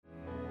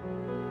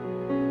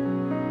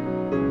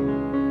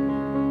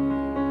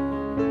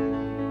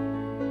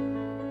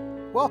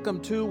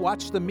Welcome to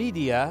Watch the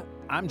Media.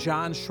 I'm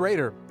John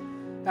Schrader.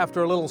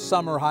 After a little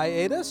summer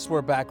hiatus,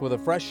 we're back with a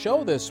fresh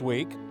show this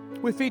week.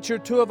 We feature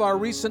two of our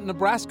recent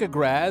Nebraska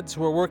grads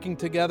who are working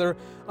together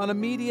on a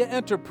media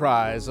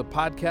enterprise, a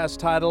podcast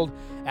titled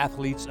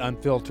Athletes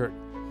Unfiltered.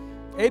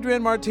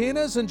 Adrian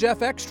Martinez and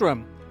Jeff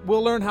Ekstrom.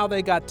 We'll learn how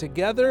they got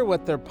together,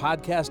 what their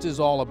podcast is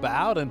all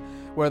about, and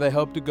where they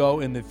hope to go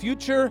in the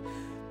future,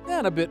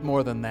 and a bit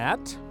more than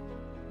that.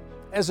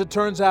 As it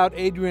turns out,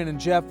 Adrian and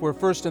Jeff were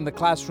first in the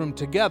classroom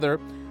together.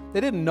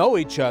 They didn't know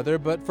each other,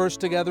 but first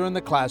together in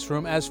the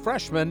classroom as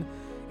freshmen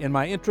in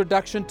my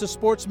Introduction to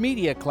Sports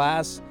Media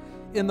class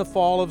in the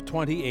fall of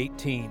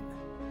 2018.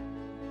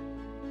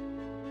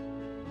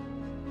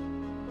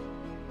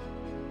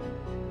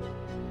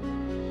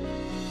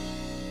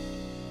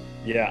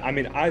 Yeah, I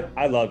mean,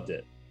 I loved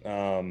it.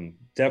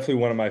 Definitely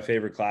one of my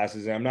favorite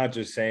classes. And I'm not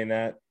just saying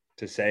that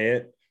to say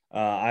it.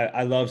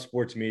 I love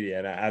sports media,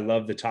 and I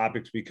love the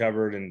topics we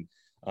covered and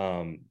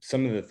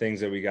some of the things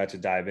that we got to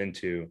dive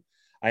into.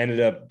 I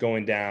ended up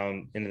going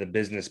down into the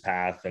business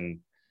path, and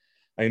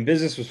I mean,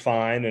 business was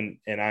fine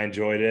and I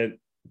enjoyed it,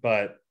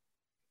 but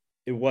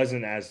it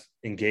wasn't as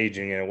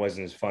engaging and it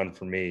wasn't as fun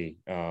for me.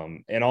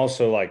 And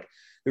also, like,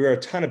 there were a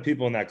ton of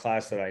people in that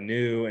class that I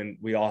knew, and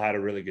we all had a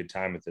really good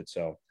time with it.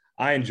 So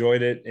I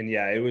enjoyed it. And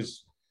yeah, it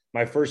was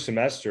my first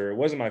semester. It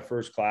wasn't my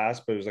first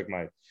class, but it was like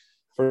my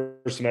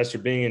first semester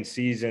being in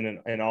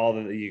season and all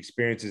of the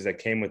experiences that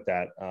came with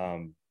that.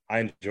 I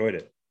enjoyed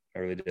it. I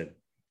really did.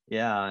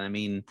 Yeah, I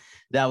mean,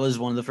 that was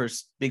one of the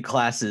first big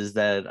classes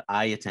that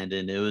I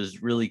attended. It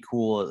was really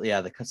cool.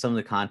 Yeah, some of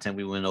the content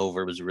we went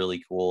over was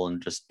really cool,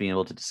 and just being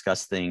able to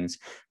discuss things.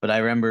 But I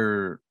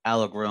remember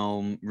Alec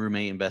Rome,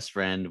 roommate and best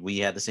friend, we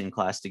had the same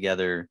class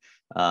together.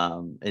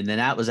 And then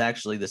that was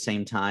actually the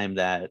same time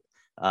that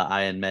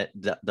I had met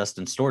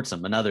Dustin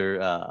Stortzum,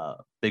 another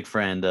big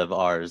friend of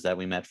ours that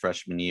we met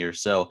freshman year.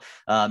 So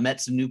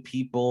met some new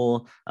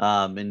people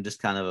and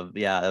just kind of,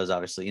 that was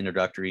obviously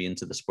introductory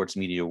into the sports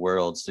media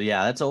world. So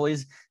yeah, it's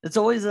always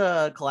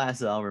a class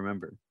that I'll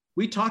remember.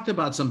 We talked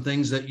about some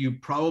things that you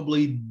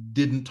probably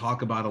didn't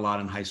talk about a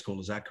lot in high school.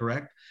 Is that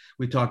correct?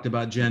 We talked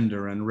about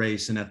gender and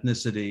race and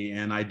ethnicity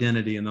and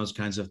identity and those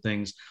kinds of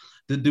things.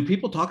 Do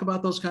people talk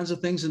about those kinds of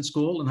things in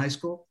school, in high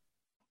school?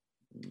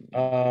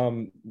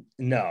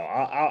 No,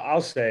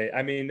 I'll say,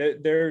 I mean, I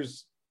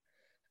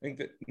think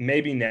that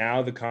maybe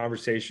now the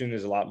conversation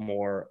is a lot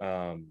more,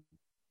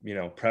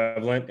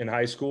 prevalent in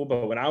high school,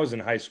 but when I was in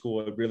high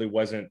school, it really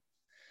wasn't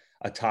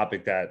a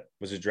topic that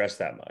was addressed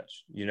that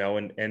much,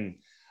 and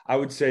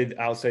I'll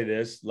say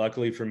this,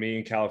 luckily for me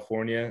in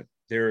California,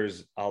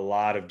 there's a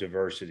lot of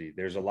diversity.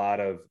 There's a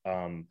lot of,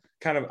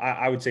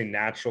 I would say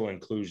natural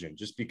inclusion,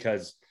 just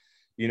because,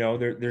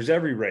 there's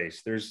every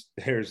race, there's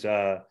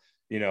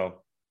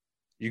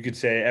you could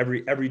say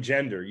every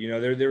gender,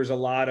 there's a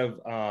lot of,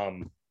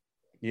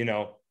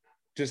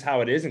 just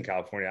how it is in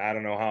California. I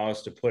don't know how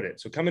else to put it.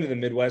 So coming to the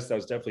Midwest, that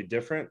was definitely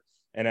different.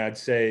 And I'd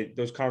say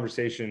those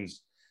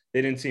conversations,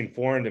 they didn't seem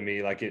foreign to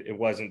me. Like it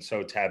wasn't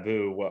so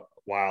taboo.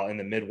 While in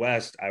the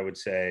Midwest, I would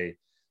say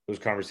those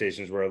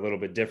conversations were a little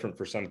bit different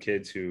for some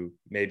kids who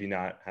maybe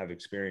not have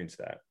experienced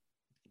that.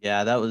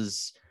 Yeah, that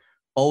was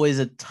always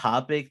a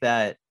topic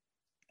that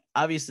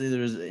obviously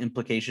there was an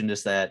implication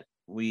just that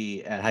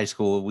we at high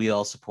school, we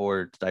all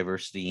support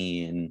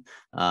diversity and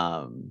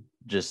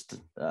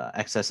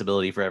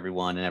accessibility for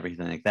everyone and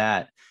everything like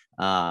that.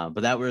 But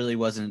that really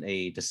wasn't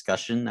a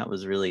discussion that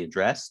was really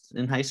addressed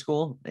in high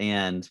school.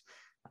 And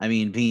I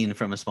mean, being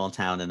from a small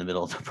town in the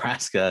middle of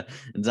Nebraska,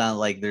 it's not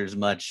like there's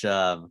much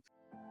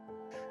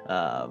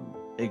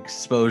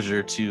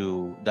exposure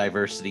to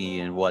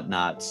diversity and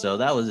whatnot. So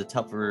that was a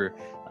tougher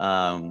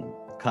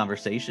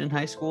conversation in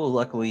high school.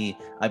 Luckily,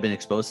 I've been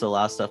exposed to a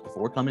lot of stuff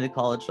before coming to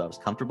college, so I was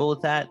comfortable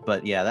with that.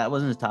 But yeah, that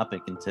wasn't a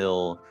topic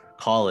until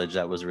college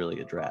that was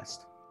really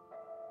addressed.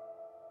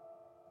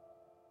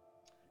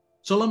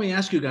 So let me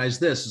ask you guys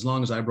this, as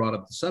long as I brought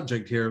up the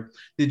subject here,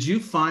 did you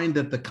find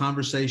that the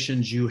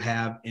conversations you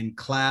have in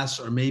class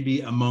or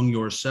maybe among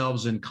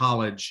yourselves in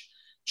college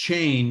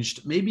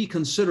changed maybe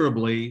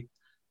considerably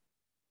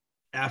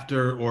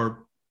after,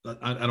 or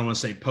I don't want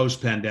to say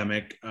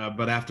post-pandemic,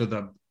 but after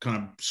the kind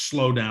of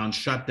slowdown,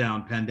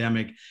 shutdown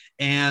pandemic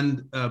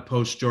and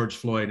post George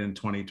Floyd in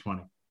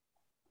 2020?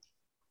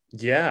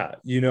 Yeah.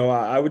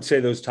 I would say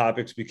those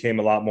topics became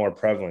a lot more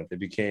prevalent. They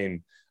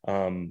became,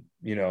 it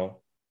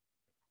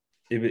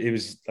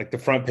was like the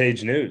front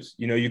page news,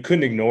 you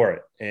couldn't ignore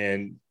it.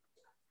 And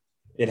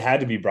it had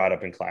to be brought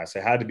up in class.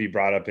 It had to be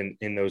brought up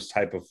in those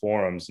type of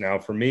forums. Now,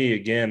 for me,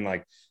 again,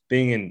 like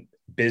being in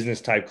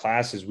business type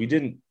classes, we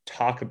didn't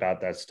talk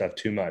about that stuff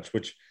too much,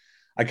 which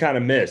I kind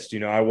of missed.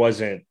 I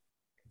wasn't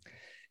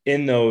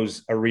in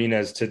those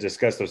arenas to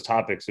discuss those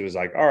topics. It was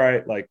like, all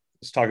right, like,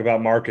 let's talk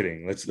about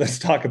marketing. Let's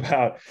talk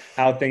about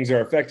how things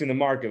are affecting the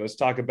market. Let's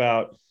talk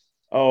about,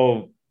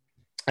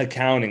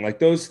 accounting. Like,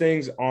 those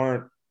things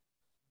aren't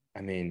I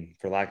mean,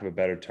 for lack of a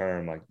better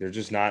term, like they're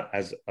just not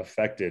as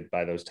affected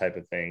by those type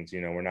of things.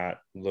 We're not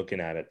looking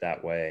at it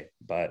that way.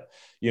 But,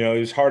 it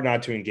was hard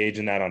not to engage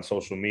in that on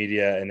social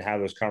media and have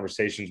those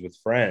conversations with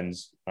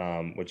friends,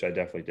 which I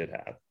definitely did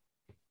have.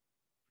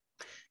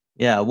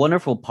 Yeah, a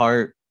wonderful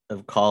part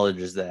of college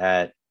is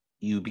that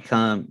you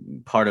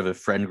become part of a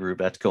friend group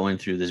that's going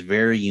through this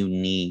very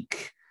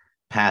unique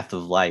path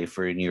of life,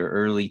 or in your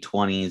early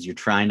 20s, you're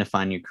trying to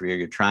find your career,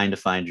 you're trying to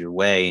find your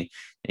way,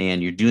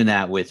 and you're doing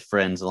that with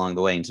friends along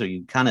the way. And so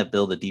you kind of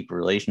build a deeper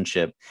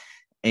relationship.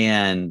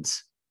 And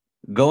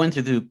going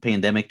through the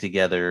pandemic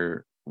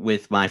together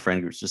with my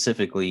friend group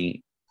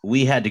specifically,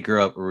 we had to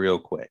grow up real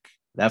quick.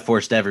 That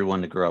forced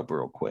everyone to grow up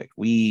real quick.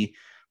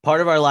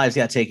 Part of our lives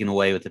got taken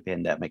away with the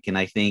pandemic. And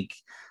I think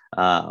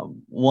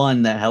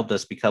one, that helped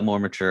us become more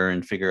mature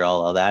and figure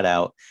all that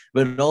out,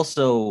 but it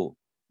also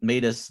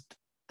made us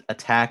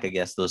attack, I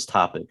guess, those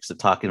topics of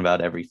talking about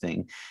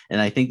everything.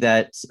 And I think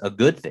that's a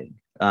good thing.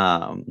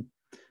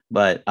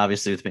 But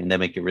obviously with the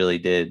pandemic, it really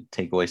did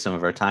take away some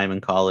of our time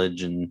in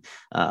college and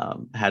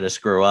had us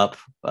grow up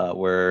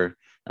where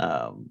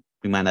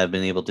we might not have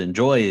been able to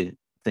enjoy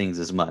things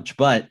as much.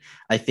 But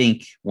I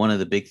think one of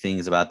the big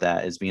things about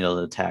that is being able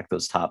to attack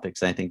those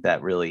topics. And I think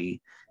that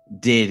really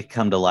did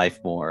come to life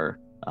more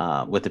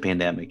with the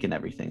pandemic and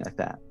everything like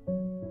that.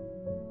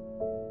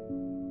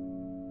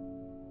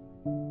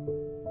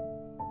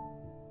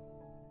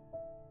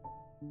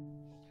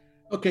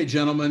 Okay,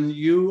 gentlemen,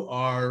 you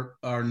are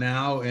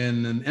now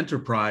in an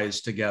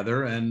enterprise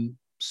together, and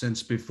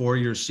since before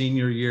your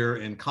senior year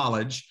in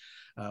college,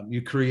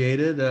 you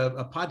created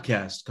a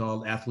podcast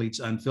called Athletes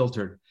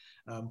Unfiltered.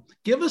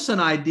 Give us an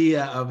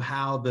idea of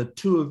how the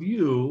two of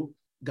you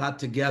got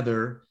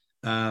together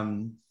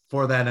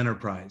for that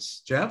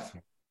enterprise. Jeff?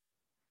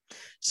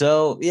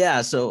 So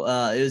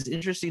it was an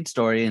interesting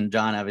story, and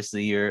John,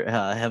 obviously you're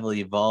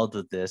heavily involved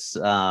with this.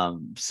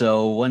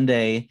 So one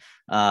day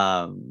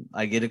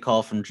I get a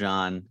call from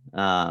John.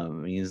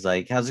 He's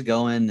like, "How's it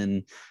going?"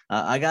 And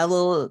I got a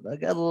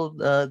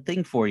little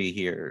thing for you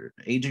here.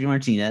 Adrian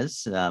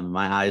Martinez.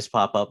 My eyes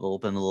pop up,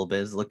 open a little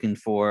bit, is looking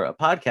for a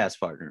podcast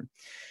partner.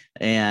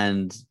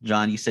 And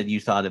John, you said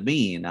you thought of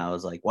me, and I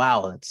was like,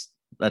 "Wow,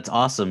 that's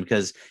awesome,"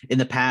 because in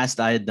the past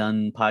I had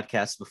done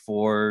podcasts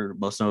before,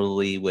 most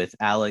notably with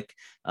Alec,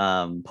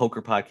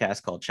 poker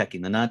podcast called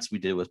Checking the Nuts. We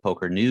did it with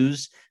Poker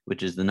News,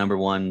 which is the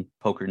 #1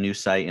 poker news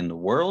site in the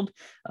world.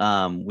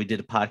 We did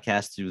a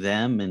podcast through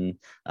them,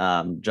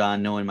 and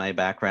John, knowing my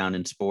background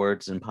in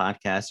sports and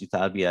podcasts, you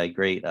thought it'd be a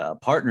great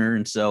partner.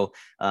 And so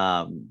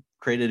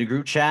created a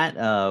group chat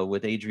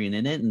with Adrian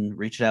in it and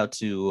reached out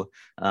to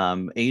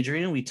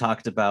Adrian. We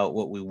talked about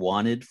what we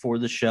wanted for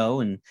the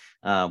show, and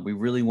we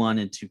really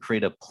wanted to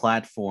create a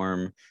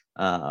platform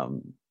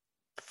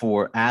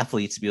for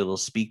athletes to be able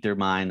to speak their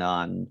mind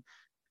on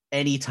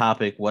any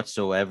topic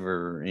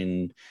whatsoever,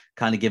 and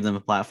kind of give them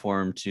a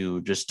platform to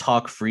just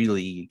talk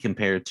freely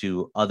compared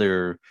to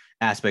other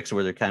aspects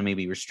where they're kind of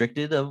maybe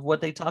restricted of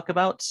what they talk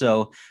about.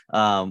 So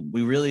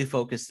we really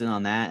focused in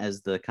on that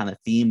as the kind of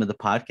theme of the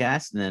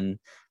podcast. And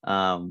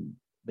then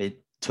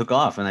it took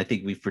off, and I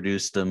think we've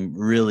produced some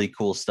really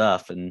cool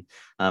stuff. And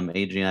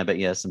Adrian, I bet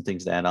you have some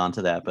things to add on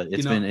to that, but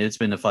it's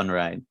been a fun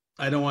ride.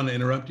 I don't want to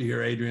interrupt you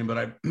here, Adrian, but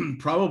I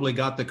probably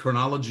got the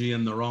chronology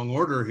in the wrong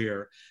order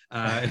here.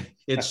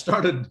 It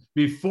started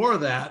before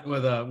that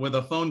with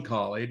a phone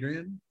call,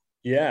 Adrian.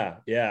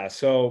 Yeah.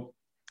 So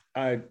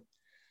I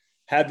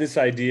had this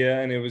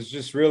idea, and it was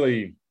just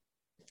really,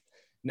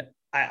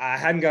 I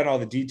hadn't gotten all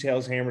the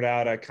details hammered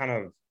out. I kind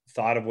of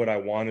thought of what I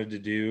wanted to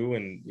do,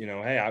 and,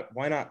 hey,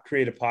 why not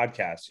create a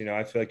podcast?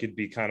 I feel like it'd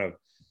be kind of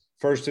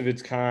first of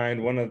its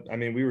kind.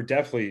 We were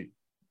definitely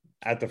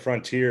at the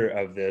frontier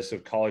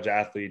of college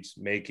athletes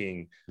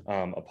making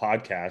a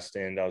podcast.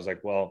 And I was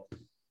like, well,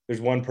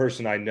 there's one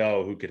person I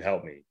know who could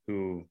help me,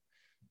 who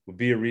would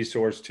be a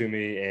resource to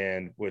me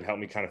and would help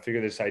me kind of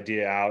figure this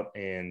idea out.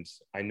 And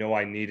I know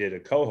I needed a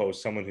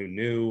co-host, someone who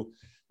knew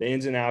the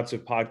ins and outs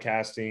of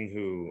podcasting,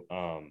 who,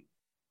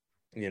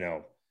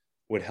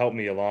 would help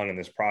me along in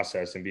this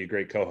process and be a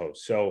great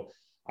co-host. So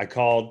I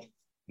called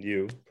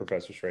you,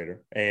 Professor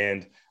Schrader,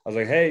 and I was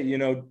like, hey,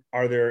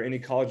 are there any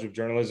College of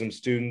Journalism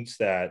students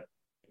that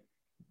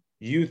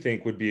you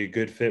think would be a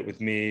good fit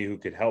with me, who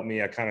could help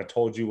me? I kind of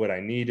told you what I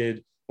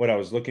needed, what I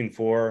was looking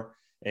for,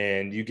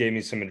 and you gave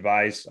me some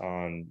advice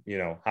on,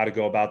 how to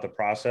go about the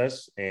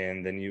process.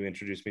 And then you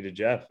introduced me to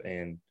Jeff,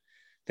 and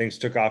things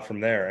took off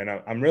from there. And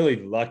I'm really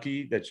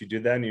lucky that you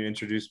did that, and you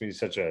introduced me to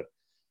such a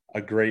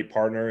great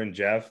partner in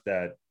Jeff,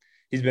 that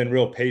he's been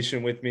real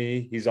patient with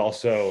me. He's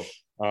also,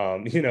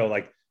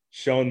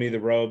 showing me the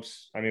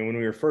ropes. I mean, when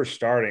we were first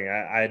starting,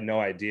 I had no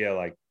idea,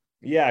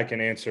 I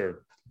can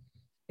answer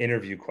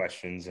interview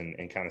questions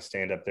and kind of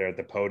stand up there at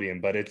the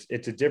podium, but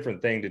it's a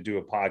different thing to do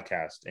a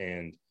podcast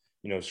and,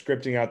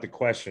 scripting out the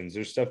questions.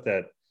 There's stuff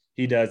that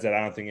he does that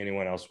I don't think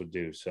anyone else would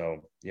do.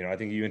 So, I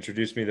think you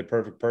introduced me to the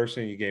perfect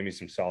person. You gave me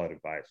some solid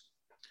advice.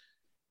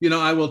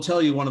 I will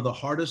tell you, one of the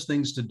hardest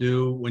things to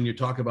do when you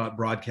talk about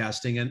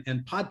broadcasting,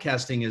 and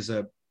podcasting is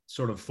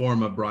sort of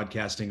form of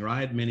broadcasting,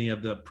 right? Many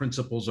of the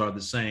principles are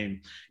the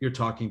same. You're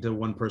talking to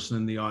one person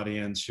in the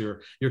audience,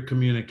 you're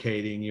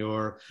communicating,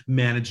 you're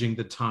managing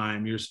the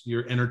time,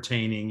 you're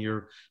entertaining,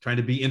 you're trying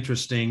to be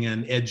interesting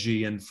and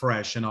edgy and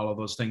fresh and all of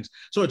those things.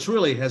 So it's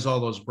really has all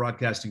those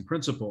broadcasting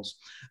principles.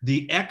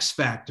 The X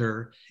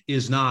factor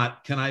is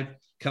not, can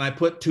I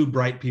put two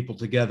bright people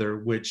together,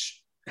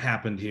 which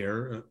happened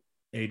here,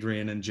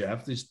 Adrian and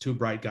Jeff, these two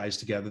bright guys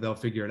together, they'll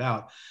figure it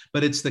out.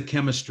 But it's the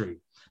chemistry.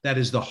 That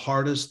is the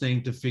hardest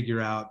thing to figure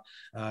out.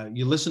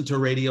 You listen to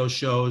radio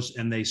shows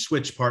and they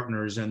switch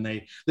partners and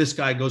this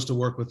guy goes to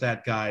work with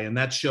that guy and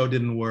that show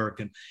didn't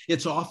work. And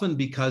it's often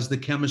because the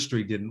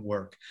chemistry didn't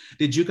work.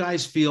 Did you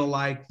guys feel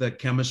like the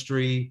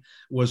chemistry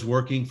was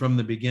working from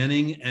the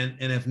beginning? And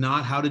if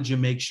not, how did you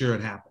make sure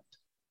it happened?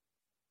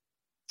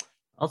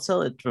 I'll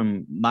tell it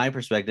from my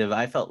perspective.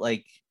 I felt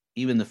like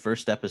even the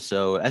first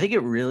episode, I think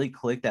it really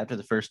clicked after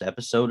the first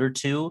episode or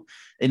two.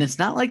 And it's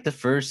not like the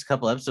first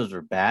couple episodes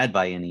were bad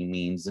by any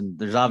means. And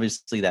there's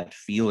obviously that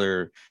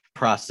feeler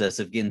process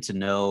of getting to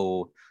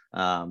know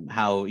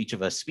how each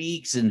of us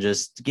speaks and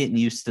just getting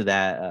used to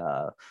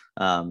that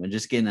and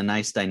just getting a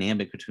nice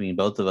dynamic between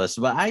both of us.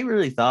 But I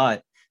really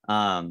thought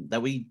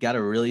that we got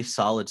a really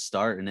solid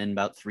start. And then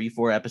about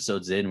 3-4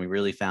 episodes in, we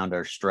really found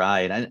our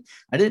stride.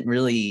 I didn't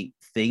really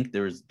think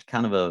there was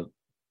kind of a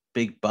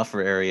big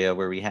buffer area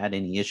where we had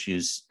any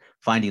issues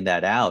finding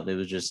that out. It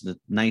was just a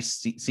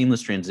nice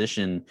seamless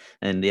transition.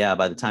 And yeah,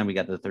 by the time we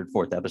got to the 3rd,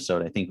 4th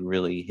episode, I think we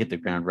really hit the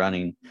ground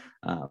running.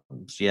 So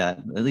yeah,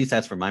 at least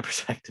that's from my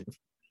perspective.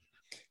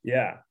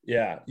 Yeah.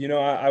 You know,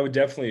 I would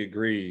definitely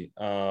agree.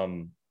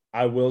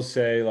 I will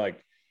say,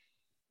 like,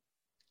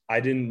 I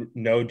didn't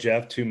know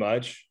Jeff too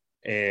much,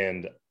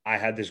 and I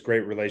had this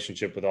great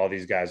relationship with all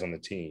these guys on the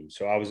team.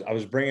 So I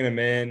was bringing them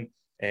in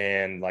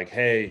and like,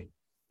 hey,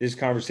 this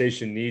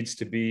conversation needs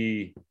to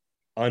be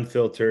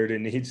unfiltered. It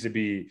needs to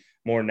be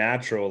more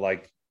natural.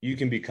 Like, you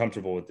can be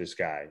comfortable with this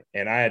guy.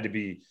 And I had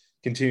to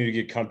continue to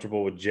get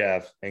comfortable with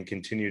Jeff and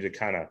continue to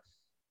kind of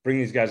bring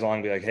these guys along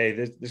and be like, hey,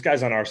 this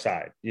guy's on our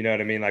side. You know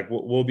what I mean? Like,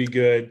 we'll be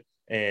good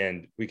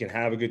and we can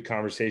have a good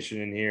conversation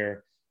in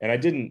here. And I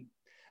didn't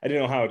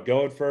know how it'd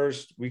go at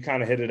first. We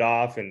kind of hit it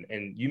off and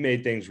you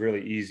made things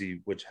really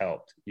easy, which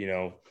helped, you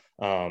know?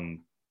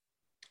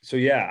 So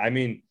yeah, I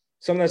mean,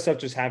 some of that stuff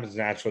just happens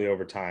naturally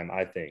over time,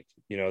 I think.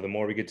 You know, the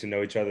more we get to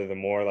know each other, the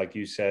more, like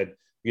you said,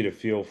 we get a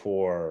feel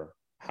for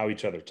how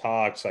each other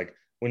talks, like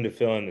when to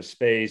fill in the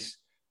space,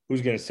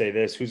 who's going to say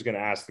this, who's going to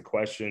ask the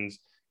questions.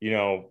 You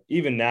know,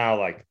 even now,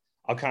 like,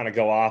 I'll kind of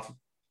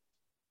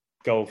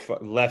go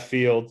left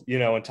field, you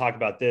know, and talk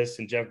about this,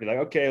 and Jeff be like,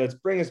 okay, let's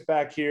bring us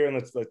back here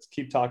and let's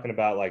keep talking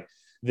about like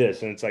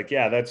this. And it's like,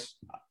 yeah,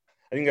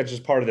 I think that's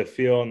just part of the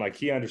feel. And like,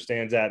 he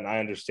understands that, and I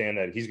understand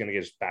that he's going to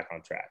get us back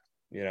on track,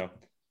 you know?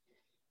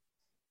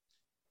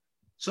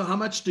 So how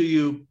much do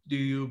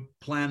you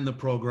plan the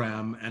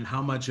program, and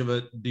how much of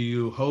it do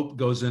you hope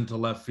goes into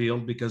left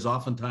field? Because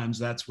oftentimes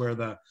that's where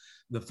the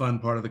fun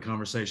part of the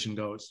conversation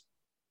goes.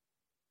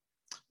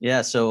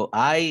 Yeah, so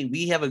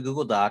we have a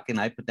Google Doc, and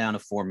I put down a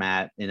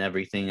format and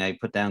everything. I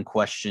put down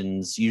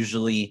questions.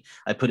 Usually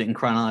I put it in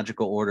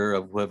chronological order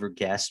of whoever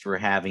guest we're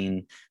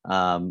having.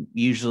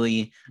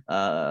 Usually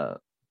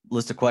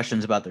list of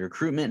questions about the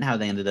recruitment, how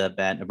they ended up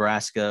at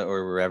Nebraska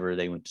or wherever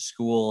they went to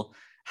school,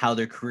 how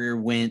their career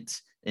went,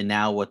 and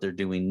now what they're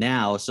doing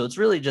now. So it's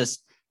really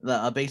just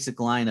a basic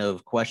line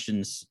of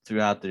questions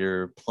throughout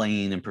their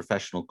playing and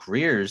professional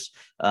careers.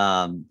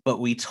 But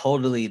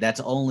that's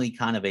only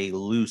kind of a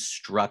loose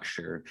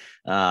structure.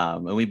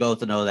 And we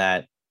both know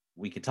that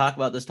we could talk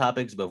about those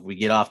topics, but if we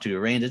get off to a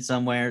random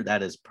somewhere,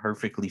 that is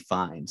perfectly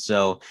fine.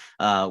 So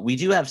we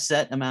do have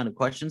set amount of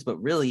questions,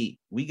 but really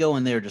we go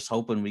in there just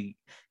hoping we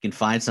can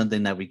find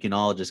something that we can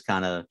all just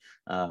kind of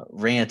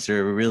rant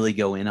or really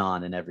go in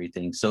on and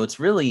everything. So it's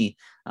really,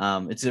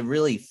 it's a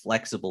really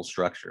flexible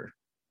structure.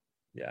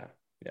 Yeah.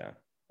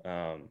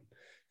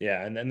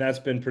 And that's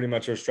been pretty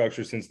much our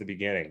structure since the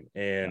beginning.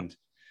 And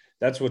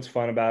that's what's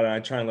fun about it. I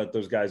try and let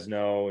those guys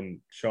know and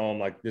show them,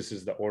 like, this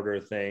is the order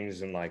of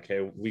things, and like,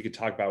 hey, we could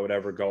talk about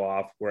whatever, go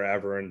off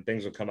wherever, and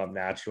things will come up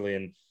naturally.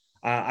 And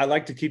I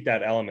like to keep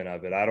that element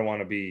of it. I don't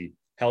want to be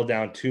held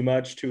down too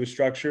much to a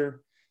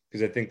structure,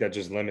 because I think that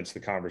just limits the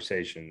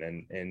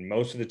conversation. And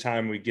most of the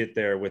time we get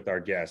there with our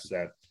guests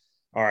that,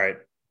 all right,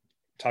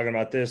 talking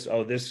about this,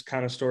 this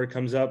kind of story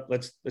comes up,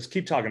 let's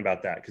keep talking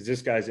about that, because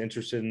this guy's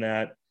interested in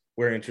that,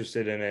 we're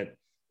interested in it.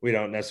 We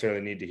don't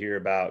necessarily need to hear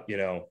about, you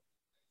know,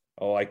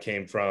 I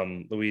came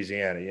from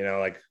Louisiana, you know,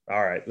 like,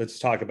 all right, let's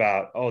talk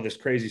about, this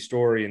crazy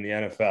story in the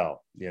NFL,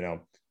 you know.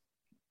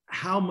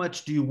 How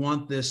much do you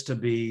want this to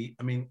be?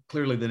 I mean,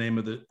 clearly the name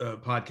of the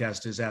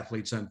podcast is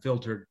Athletes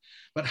Unfiltered,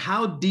 but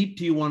how deep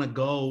do you want to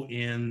go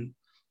in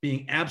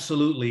being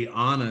absolutely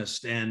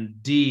honest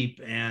and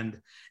deep and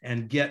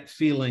get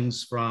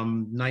feelings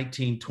from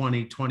 19,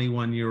 20,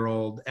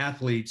 21-year-old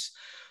athletes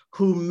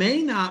who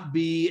may not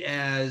be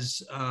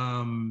as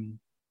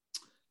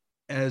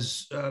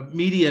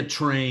media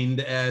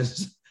trained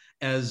as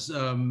as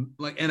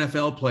like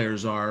NFL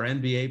players are,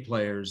 NBA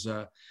players.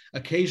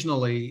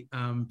 Occasionally,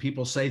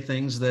 people say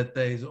things that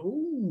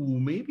oh,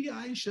 maybe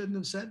I shouldn't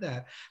have said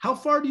that. How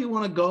far do you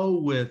want to go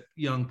with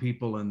young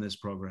people in this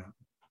program?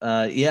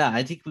 Yeah,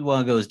 I think we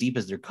want to go as deep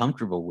as they're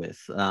comfortable with.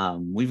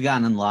 We've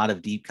gotten in a lot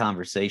of deep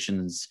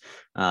conversations,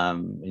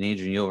 and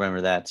Adrian, you'll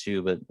remember that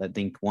too. But I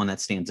think one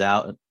that stands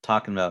out,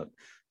 talking about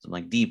some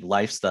like deep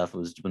life stuff,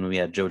 was when we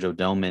had Jojo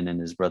Doman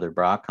and his brother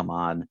Brock come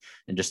on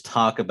and just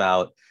talk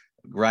about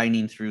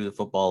grinding through the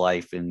football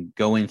life and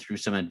going through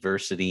some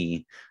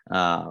adversity,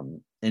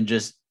 and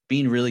just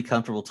being really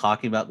comfortable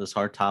talking about those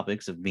hard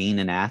topics of being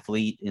an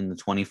athlete in the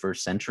 21st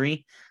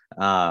century.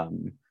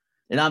 And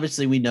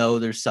obviously, we know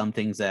there's some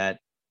things that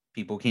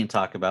people can't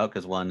talk about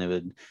because, one, it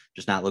would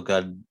just not look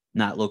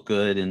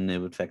good, and it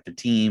would affect their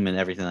team and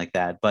everything like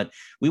that. But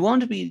we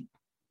want to be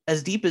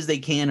as deep as they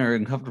can or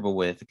uncomfortable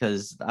with,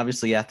 because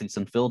obviously Athletes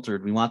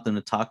Unfiltered, we want them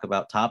to talk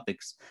about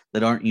topics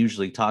that aren't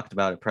usually talked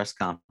about at press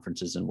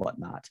conferences and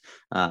whatnot.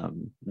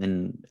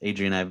 And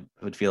Adrian, I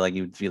would feel like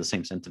you would feel the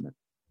same sentiment.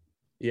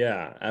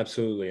 Yeah,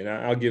 absolutely. And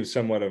I'll give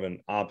somewhat of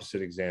an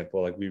opposite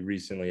example. Like, we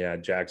recently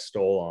had Jack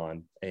Stoll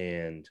on,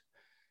 and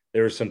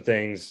there were some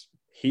things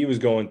he was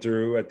going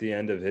through at the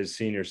end of his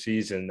senior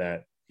season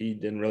that he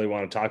didn't really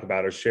want to talk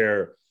about or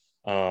share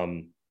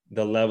the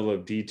level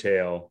of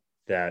detail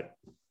that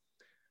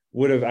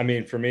would have, I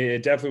mean, for me,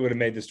 it definitely would have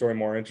made the story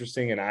more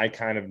interesting. And I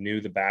kind of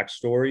knew the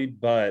backstory,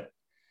 but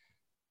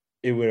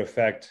it would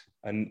affect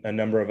a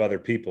number of other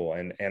people.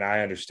 And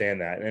I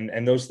understand that.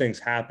 And those things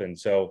happen.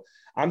 So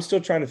I'm still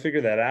trying to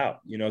figure that out,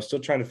 still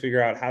trying to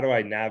figure out, how do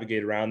I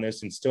navigate around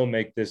this and still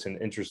make this an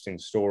interesting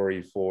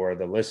story for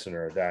the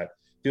listener that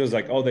feels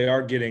like, oh, they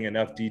are getting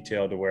enough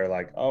detail to where,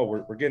 like, oh,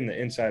 we're getting the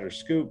insider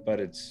scoop,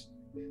 but it's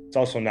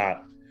also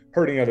not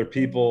hurting other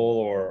people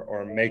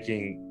or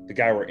making the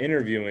guy we're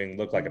interviewing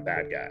look like a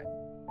bad guy.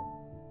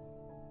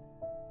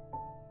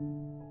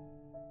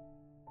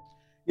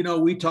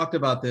 We talked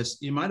about this.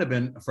 You might have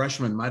been a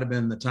freshman, might have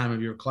been the time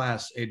of your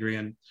class,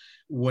 Adrian,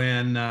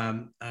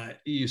 when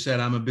you said,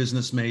 I'm a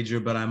business major,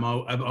 but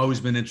I've always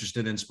been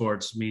interested in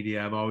sports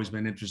media. I've always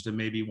been interested.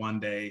 Maybe one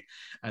day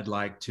I'd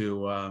like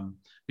to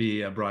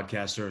be a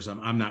broadcaster or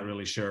something. I'm not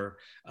really sure.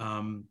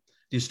 Do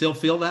you still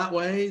feel that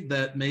way,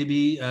 that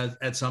maybe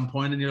at some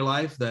point in your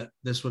life that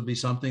this would be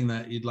something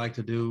that you'd like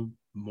to do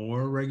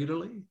more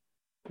regularly?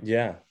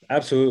 Yeah,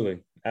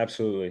 absolutely.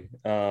 Absolutely.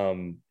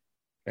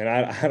 And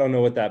I don't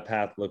know what that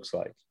path looks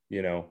like.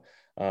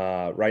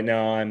 Right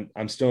now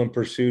I'm still in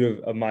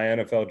pursuit of my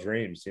NFL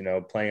dreams,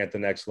 playing at the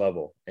next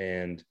level.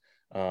 And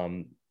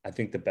I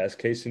think the best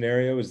case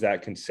scenario is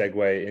that can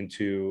segue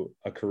into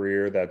a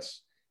career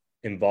that's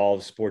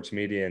involves sports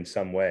media in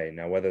some way.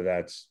 Now, whether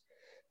that's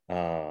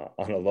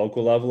on a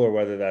local level or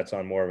whether that's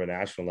on more of a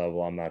national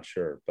level, I'm not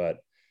sure. But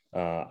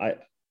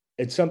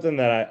it's something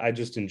that I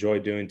just enjoy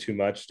doing too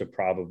much to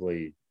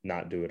probably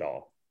not do it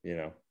all,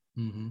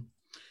 Mm-hmm.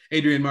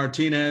 Adrian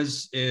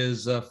Martinez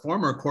is a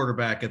former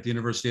quarterback at the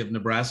University of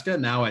Nebraska,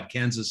 now at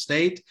Kansas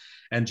State.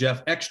 And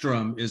Jeff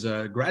Ekstrom is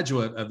a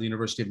graduate of the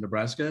University of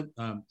Nebraska.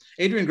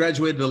 Adrian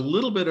graduated a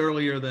little bit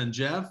earlier than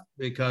Jeff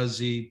because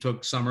he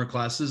took summer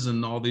classes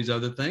and all these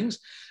other things.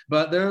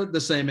 But they're the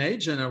same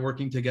age and are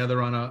working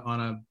together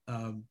on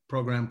a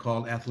program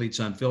called Athletes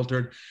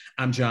Unfiltered.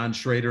 I'm John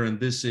Schrader, and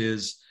this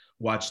is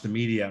Watch the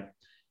Media.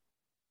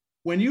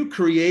 When you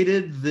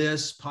created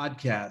this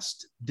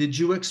podcast, did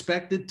you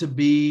expect it to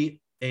be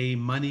a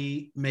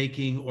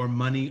money-making or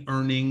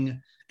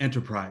money-earning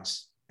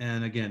enterprise?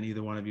 And again,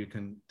 either one of you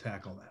can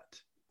tackle that.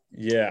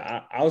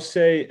 Yeah, I'll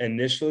say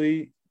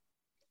initially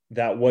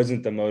that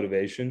wasn't the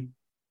motivation.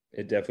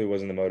 It definitely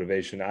wasn't the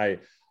motivation. I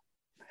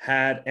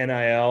had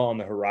NIL on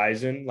the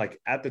horizon. Like,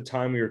 at the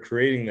time we were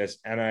creating this,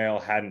 NIL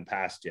hadn't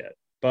passed yet.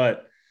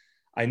 But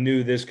I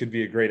knew this could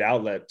be a great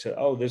outlet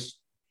to, this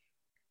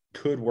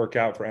could work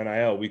out for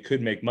NIL. We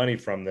could make money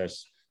from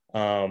this.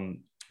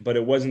 But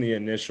it wasn't the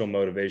initial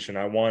motivation.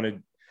 I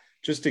wanted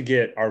just to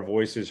get our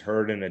voices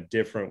heard in a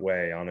different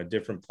way, on a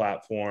different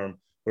platform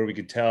where we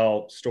could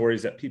tell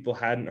stories that people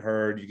hadn't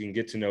heard. You can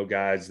get to know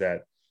guys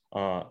that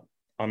on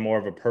more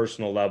of a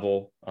personal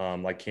level,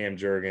 like Cam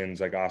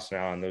Jurgens, like Austin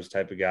Allen, those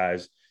type of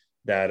guys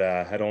that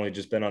had only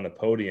just been on the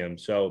podium.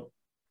 So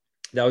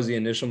that was the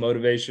initial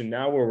motivation.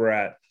 Now where we're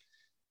at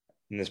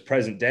in this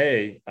present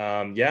day,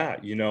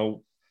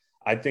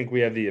 I think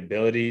we have the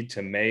ability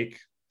to make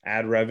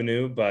ad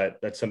revenue, but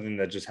that's something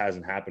that just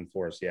hasn't happened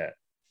for us yet.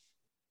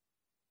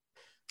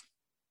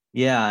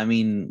 Yeah, I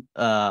mean,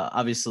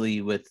 obviously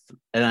with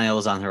NIL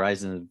is on the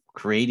horizon of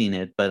creating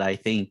it, but I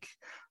think,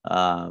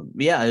 I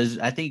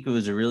think it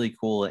was a really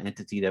cool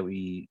entity that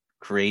we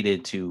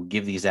created to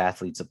give these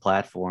athletes a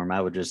platform. I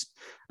would just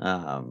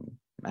add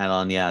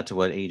on, to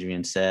what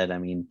Adrian said. I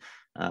mean,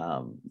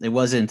 it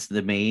wasn't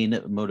the main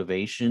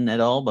motivation at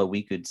all, but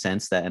we could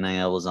sense that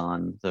NIL was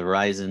on the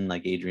horizon,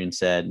 like Adrian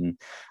said. And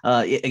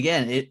I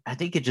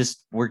think it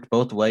just worked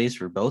both ways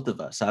for both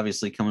of us.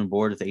 Obviously, coming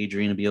aboard with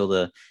Adrian to be able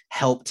to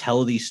help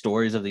tell these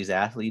stories of these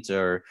athletes,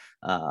 or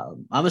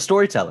I'm a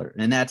storyteller,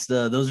 and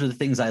those are the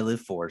things I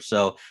live for.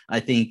 So I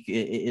think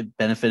it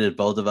benefited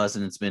both of us,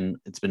 and it's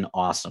been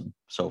awesome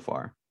so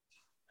far.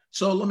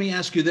 So let me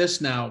ask you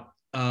this now.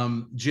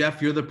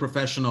 Jeff, you're the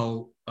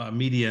professional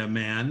media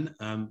man.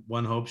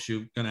 One hopes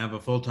you're going to have a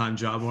full-time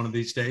job one of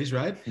these days,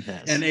 right?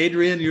 Yes. And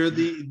Adrian, you're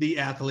the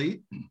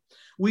athlete.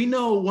 We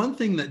know one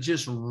thing that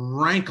just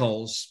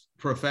rankles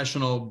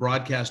professional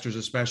broadcasters,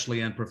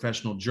 especially, and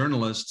professional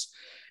journalists,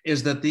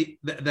 is that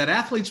that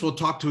athletes will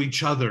talk to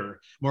each other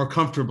more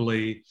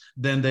comfortably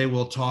than they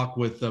will talk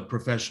with a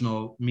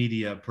professional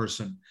media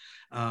person.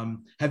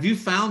 Have you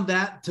found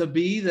that to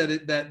be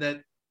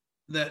that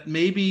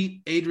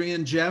maybe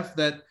Adrian, Jeff,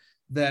 that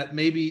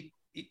maybe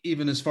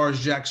even as far as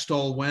Jack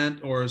Stoll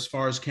went, or as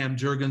far as Cam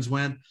Jurgens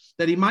went,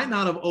 that he might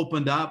not have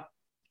opened up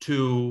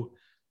to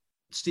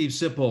Steve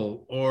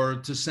Sipple or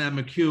to Sam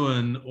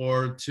McEwen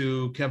or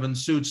to Kevin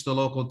Suits, the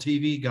local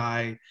TV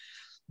guy,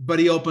 but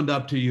he opened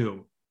up to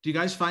you? Do you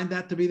guys find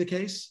that to be the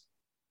case?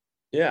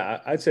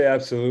 Yeah, I'd say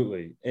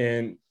absolutely.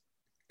 And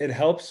it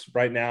helps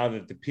right now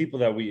that the people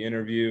that we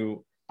interview,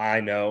 I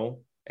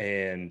know,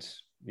 and,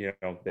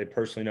 they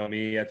personally know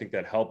me. I think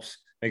that helps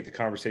make the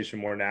conversation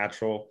more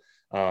natural.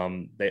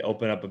 They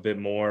open up a bit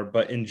more,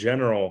 but in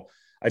general,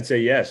 I'd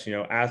say yes,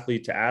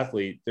 athlete to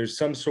athlete, there's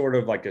some sort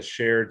of like a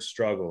shared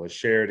struggle, a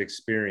shared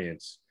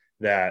experience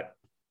that,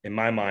 in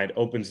my mind,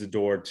 opens the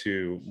door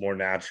to more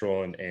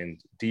natural and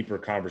deeper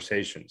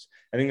conversations.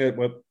 I think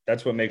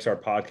that's what makes our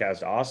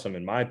podcast awesome,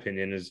 in my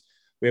opinion, is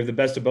we have the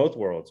best of both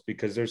worlds,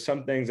 because there's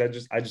some things I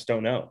just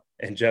don't know,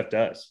 and Jeff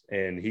does,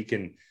 and he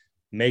can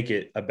make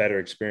it a better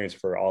experience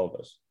for all of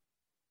us.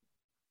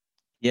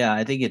 Yeah,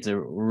 I think it's a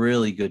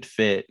really good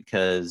fit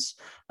because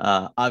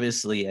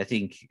obviously I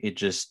think it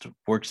just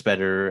works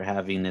better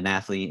having an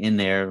athlete in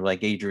there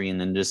like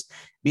Adrian and just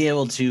be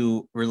able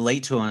to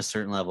relate to on a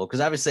certain level. Because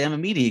obviously I'm a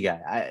media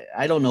guy.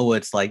 I don't know what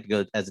it's like to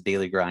go as a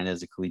daily grind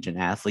as a collegiate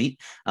athlete,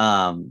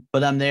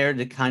 but I'm there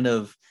to kind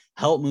of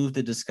help move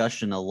the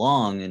discussion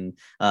along. And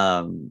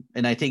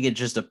I think it's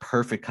just a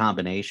perfect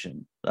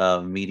combination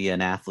of media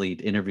and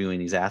athlete interviewing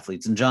these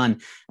athletes. And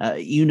John,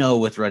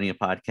 with running a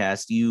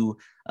podcast,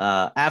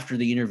 after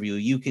the interview,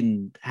 you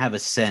can have a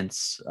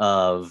sense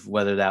of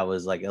whether that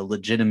was like a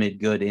legitimate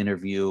good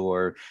interview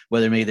or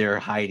whether maybe they're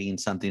hiding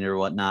something or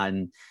whatnot.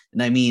 And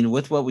I mean,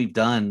 with what we've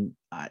done,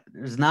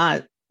 there's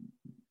not,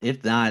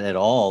 if not at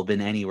all,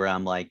 been anywhere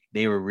I'm like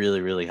they were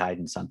really, really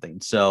hiding something.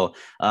 So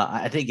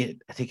I think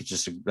it's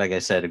just, like I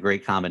said, a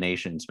great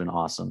combination. It's been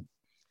awesome.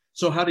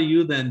 So how do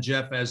you then,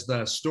 Jeff, as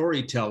the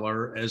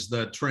storyteller, as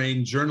the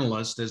trained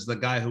journalist, as the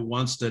guy who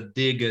wants to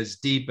dig as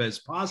deep as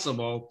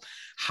possible,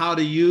 how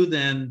do you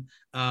then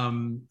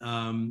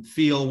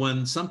feel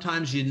when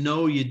sometimes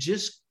you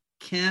just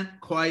can't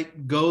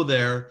quite go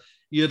there?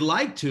 You'd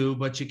like to,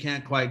 but you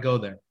can't quite go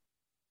there.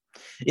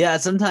 Yeah,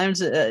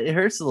 sometimes it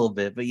hurts a little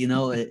bit, but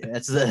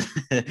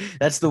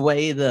that's the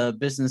way the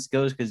business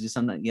goes, because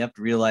you have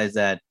to realize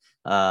that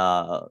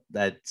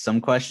that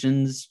some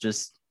questions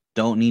just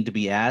don't need to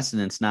be asked,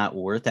 and it's not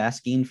worth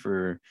asking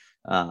for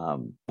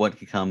what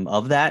could come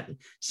of that.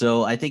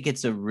 So I think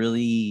it's a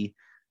really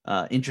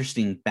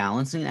interesting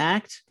balancing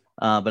act,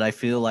 but I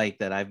feel like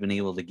that I've been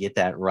able to get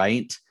that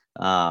right.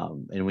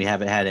 And we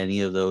haven't had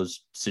any of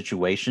those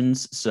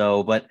situations.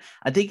 So, but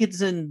I think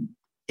it's an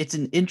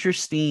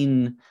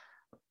interesting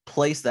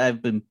place that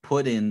I've been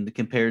put in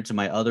compared to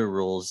my other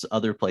roles,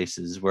 other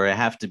places where I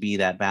have to be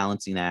that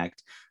balancing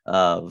act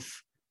of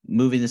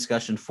moving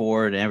discussion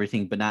forward and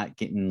everything, but not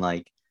getting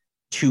like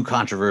too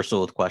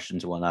controversial with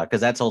questions and whatnot, because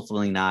that's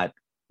ultimately not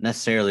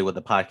necessarily what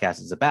the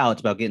podcast is about.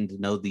 It's about getting to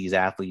know these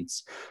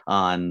athletes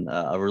on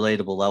a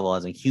relatable level,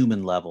 as a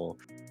human level.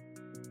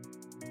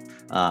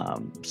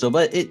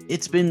 But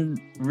it's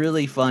been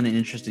really fun and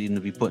interesting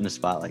to be put in a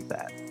spot like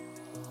that.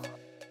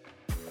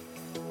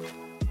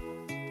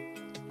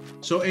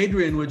 So,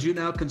 Adrian, would you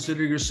now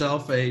consider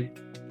yourself a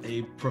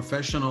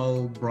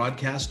professional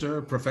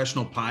broadcaster,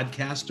 professional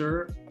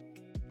podcaster?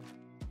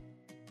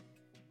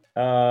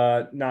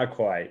 Not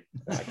quite.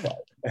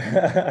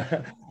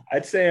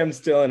 I'd say I'm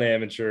still an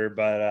amateur,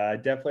 but I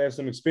definitely have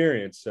some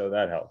experience, so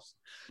that helps.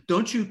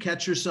 Don't you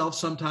catch yourself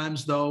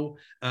sometimes, though,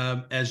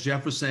 as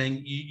Jeff was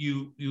saying,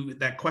 you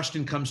that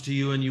question comes to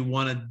you and you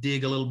want to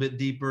dig a little bit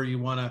deeper, you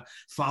want to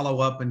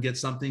follow up and get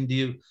something.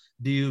 Do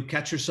you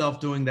catch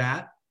yourself doing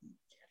that?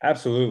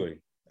 Absolutely.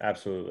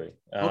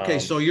 Okay,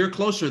 so you're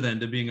closer then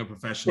to being a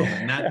professional,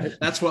 and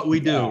that's what we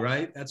do, yeah.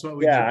 Right? That's what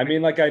we do. Yeah, I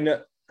mean, like I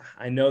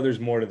know there's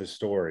more to the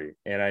story,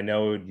 and I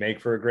know it would make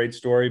for a great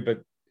story,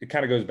 but it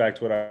kind of goes back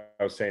to what I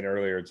was saying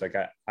earlier. It's like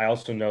I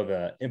also know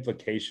the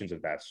implications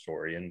of that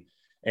story,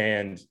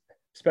 and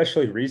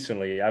especially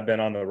recently, I've been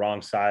on the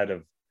wrong side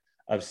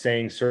of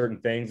saying certain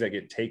things that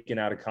get taken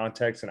out of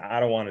context, and I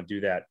don't want to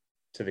do that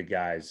to the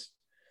guys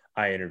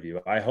I interview.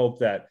 I hope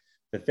that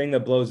the thing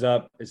that blows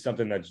up is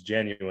something that's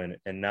genuine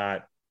and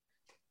not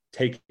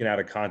taken out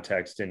of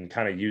context and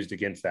kind of used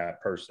against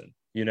that person,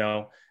 you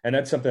know? And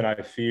that's something I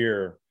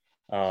fear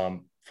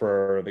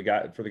for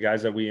the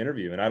guys that we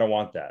interview. And I don't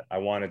want that. I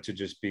want it to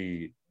just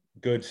be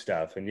good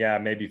stuff. And yeah,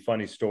 maybe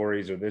funny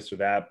stories or this or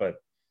that, but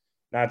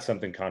not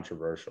something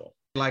controversial.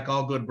 Like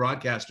all good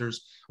broadcasters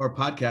or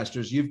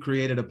podcasters, you've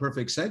created a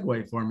perfect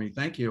segue for me.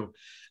 Thank you.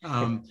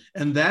 And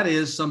that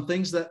is some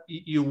things that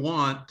you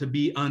want to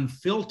be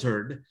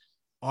unfiltered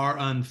are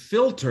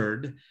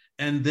unfiltered.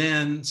 And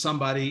then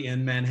somebody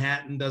in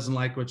Manhattan doesn't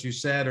like what you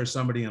said, or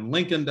somebody in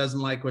Lincoln doesn't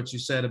like what you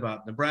said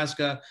about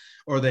Nebraska,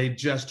 or they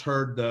just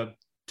heard the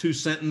 2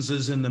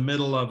 sentences in the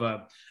middle of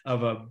a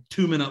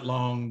 2-minute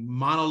long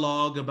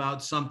monologue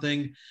about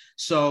something.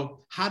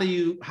 So how do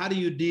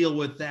you deal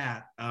with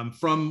that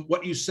from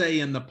what you say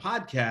in the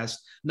podcast,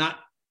 not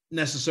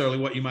necessarily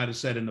what you might have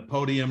said in the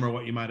podium or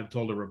what you might have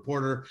told a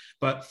reporter,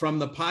 but from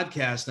the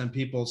podcast, and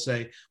people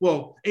say,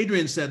 well,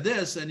 Adrian said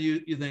this, and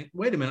you think,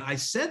 wait a minute, I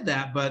said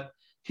that, but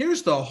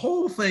here's the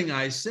whole thing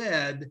I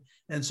said.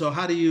 And so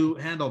how do you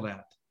handle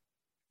that?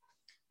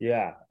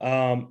 Yeah.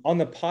 On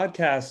the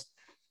podcast,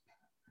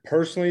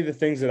 personally, the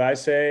things that I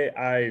say,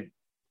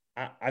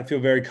 I feel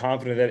very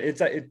confident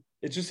that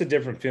it's just a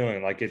different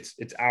feeling. Like it's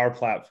our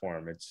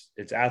platform.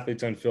 It's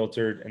Athletes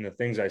Unfiltered, and the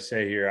things I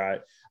say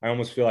here, I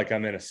almost feel like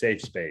I'm in a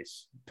safe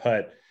space.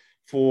 But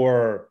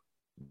for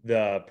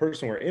the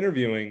person we're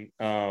interviewing,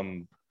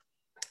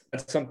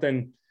 that's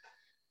something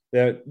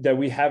that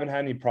we haven't had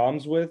any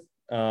problems with.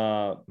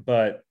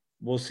 But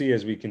we'll see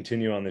as we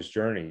continue on this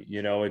journey.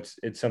 You know, it's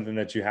something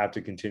that you have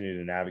to continue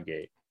to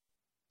navigate.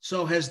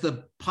 So has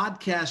the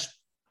podcast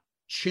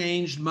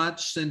changed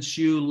much since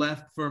you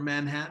left for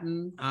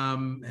Manhattan?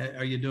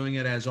 Are you doing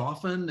it as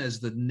often? As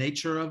the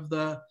nature of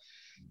the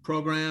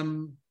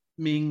program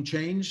being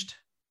changed?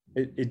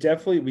 We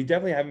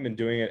definitely haven't been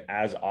doing it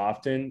as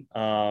often.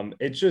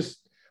 It's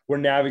just, we're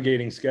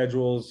navigating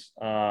schedules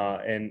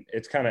and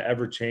it's kind of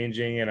ever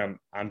changing, and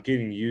I'm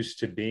getting used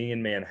to being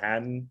in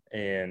Manhattan,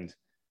 and,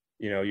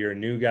 you know, you're a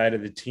new guy to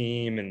the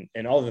team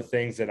and all the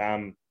things that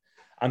I'm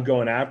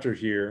going after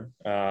here.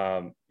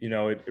 You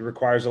know, it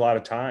requires a lot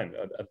of time,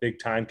 a big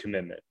time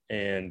commitment.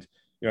 And,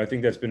 you know, I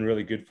think that's been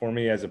really good for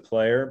me as a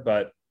player,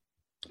 but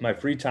my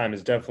free time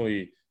has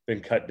definitely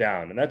been cut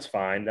down, and that's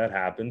fine. That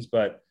happens,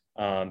 but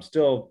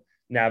still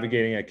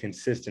navigating a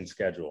consistent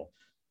schedule.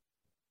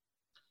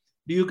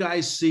 Do you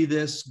guys see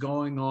this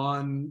going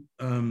on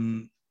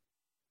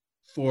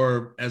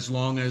for as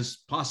long as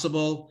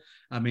possible?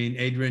 I mean,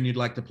 Adrian, you'd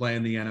like to play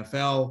in the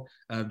NFL.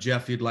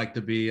 Jeff, you'd like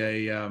to be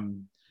a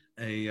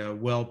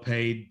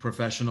well-paid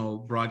professional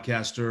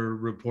broadcaster,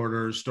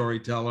 reporter,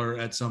 storyteller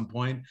at some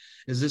point.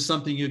 Is this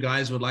something you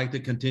guys would like to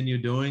continue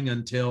doing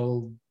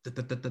until?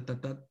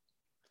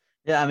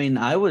 Yeah, I mean,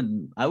 I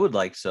would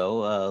like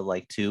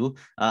to.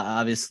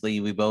 Obviously,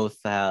 we both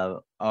have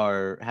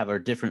our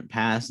different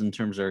paths in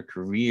terms of our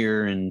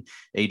career, and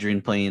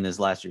Adrian playing his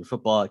last year of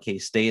football at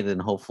K-State,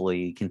 and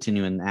hopefully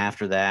continuing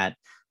after that.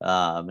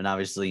 And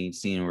obviously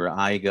seeing where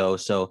I go.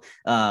 So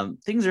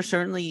things are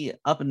certainly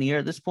up in the air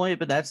at this point,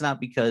 but that's not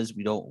because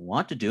we don't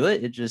want to do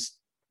it. It's just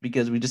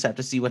because we just have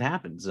to see what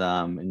happens.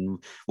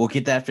 And we'll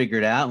get that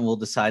figured out, and we'll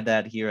decide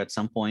that here at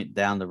some point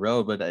down the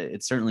road. But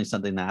it's certainly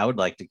something that I would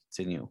like to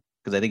continue,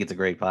 because I think it's a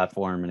great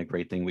platform and a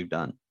great thing we've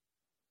done.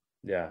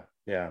 Yeah.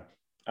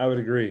 I would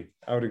agree.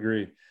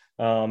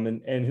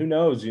 And who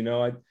knows, you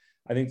know,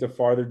 I think the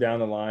farther down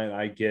the line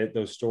I get,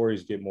 those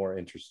stories get more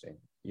interesting,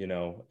 you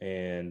know,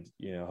 and,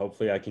 you know,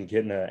 hopefully I can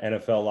get in an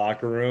NFL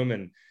locker room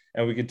and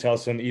we could tell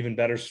some even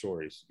better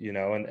stories, you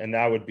know, and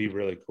that would be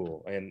really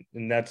cool. And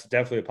that's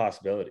definitely a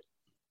possibility.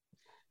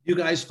 You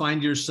guys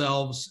find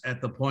yourselves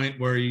at the point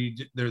where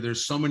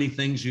there's so many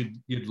things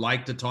you'd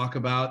like to talk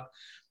about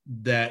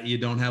that you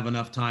don't have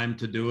enough time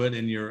to do it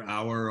in your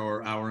hour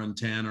or hour and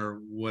 10 or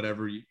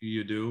whatever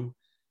you do?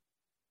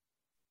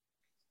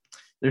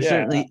 There's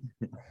certainly.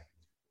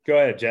 Go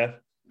ahead, Jeff.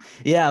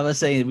 Yeah, I was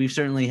saying we've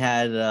certainly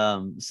had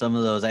some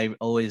of those. I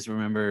always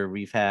remember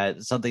we've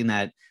had something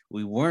that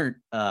we weren't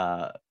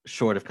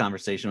short of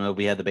conversation with.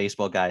 We had the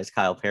baseball guys,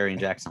 Kyle Perry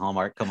and Jackson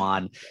Hallmark, come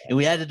on, and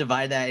we had to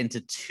divide that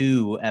into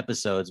 2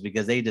 episodes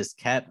because they just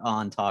kept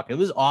on talking. It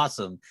was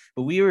awesome,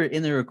 but we were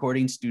in the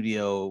recording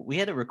studio. We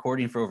had a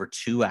recording for over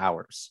 2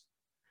 hours.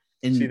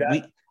 And see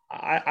that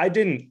I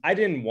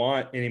didn't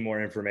want any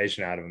more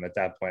information out of them at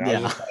that point. I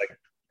was just like,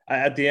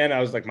 at the end,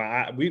 I was like,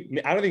 I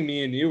don't think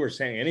me and you were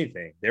saying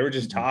anything. They were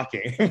just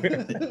talking.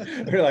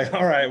 We're like,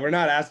 all right, we're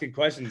not asking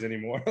questions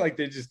anymore. Like,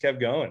 they just kept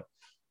going.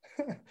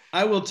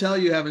 I will tell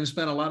you, having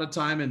spent a lot of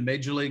time in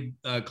major league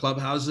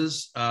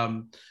clubhouses,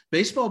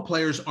 baseball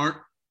players aren't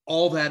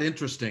all that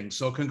interesting.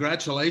 So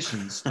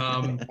congratulations.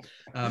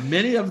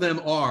 Many of them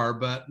are,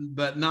 but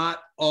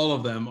not all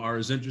of them are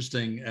as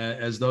interesting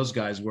as those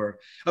guys were.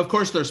 Of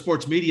course, they're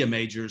sports media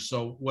majors.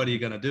 So what are you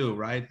going to do,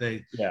 right?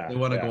 They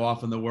want to go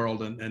off in the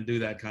world and do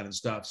that kind of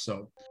stuff.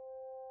 So.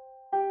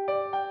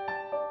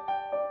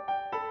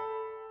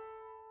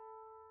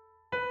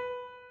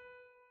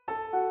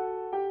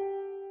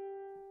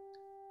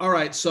 All All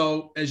right.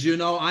 So as you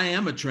know, I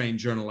am a trained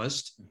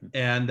journalist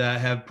and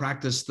have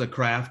practiced the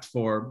craft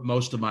for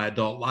most of my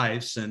adult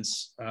life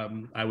since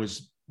I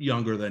was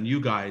younger than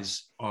you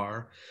guys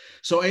are.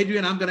 So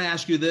Adrian, I'm going to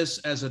ask you this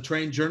as a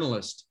trained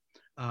journalist.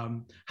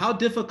 How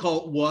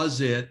difficult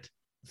was it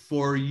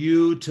for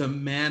you to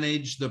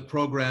manage the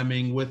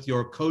programming with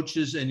your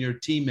coaches and your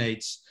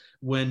teammates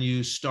when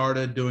you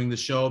started doing the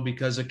show?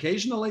 Because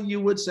occasionally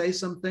you would say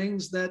some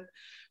things that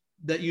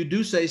you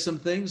do say some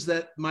things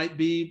that might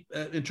be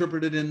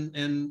interpreted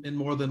in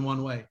more than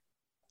one way.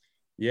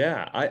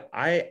 Yeah,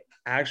 I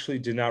actually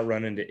did not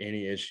run into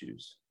any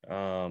issues.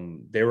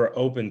 They were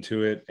open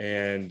to it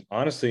and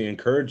honestly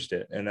encouraged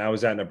it. And I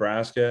was at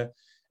Nebraska,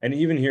 and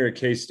even here at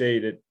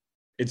K-State,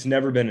 it's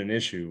never been an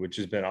issue, which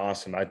has been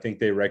awesome. I think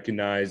they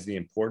recognize the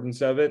importance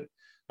of it,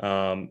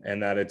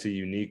 and that it's a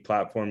unique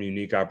platform,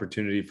 unique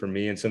opportunity for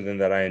me, and something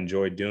that I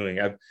enjoy doing.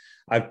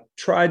 I've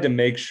tried to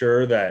make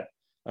sure that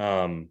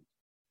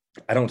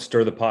I don't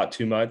stir the pot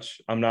too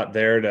much. I'm not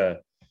there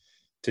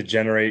to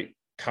generate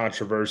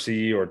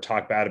controversy or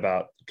talk bad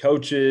about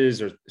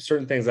coaches or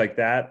certain things like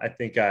that. I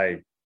think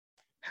I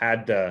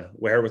had the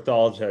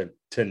wherewithal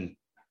to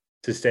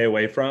stay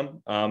away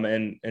from.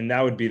 And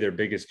that would be their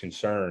biggest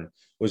concern,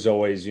 was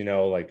always,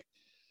 like,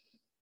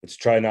 let's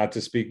try not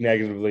to speak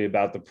negatively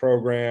about the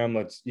program.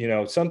 Let's,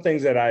 some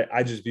things that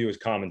I just view as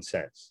common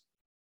sense.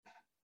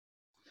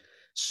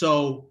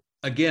 So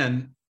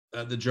again,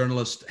 the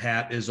journalist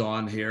hat is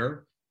on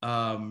here.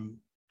 How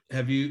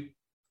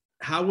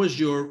was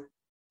your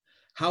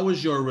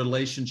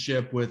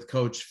relationship with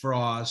Coach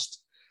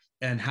Frost,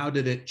 and how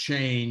did it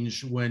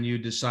change when you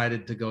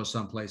decided to go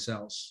someplace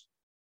else?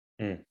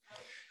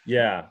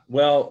 Yeah,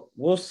 well,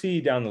 we'll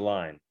see down the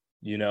line.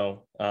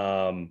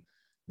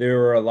 There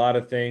were a lot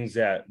of things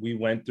that we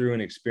went through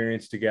and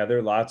experienced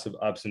together, lots of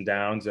ups and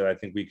downs that I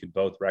think we could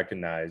both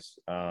recognize.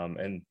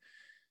 And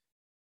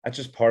that's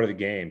just part of the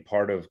game,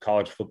 part of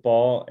college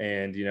football.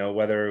 And,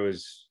 whether it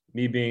was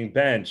me being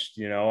benched,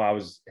 I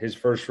was his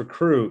first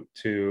recruit,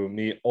 to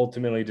me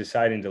ultimately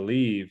deciding to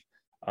leave.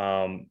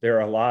 There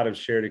are a lot of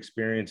shared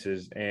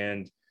experiences,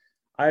 and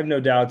I have no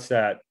doubts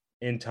that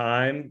in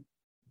time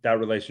that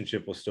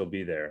relationship will still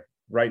be there.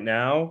 Right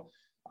now,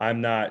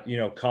 I'm not,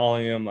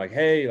 calling him like,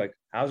 hey, like,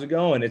 how's it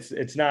going?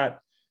 It's not,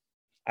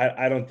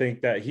 I don't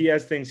think that he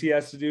has things he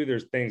has to do.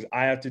 There's things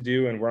I have to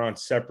do, and we're on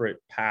separate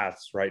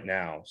paths right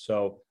now.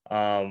 So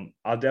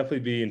I'll definitely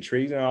be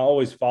intrigued, and I'll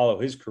always follow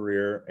his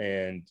career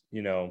and,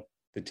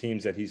 the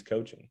teams that he's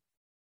coaching.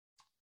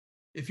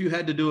 If you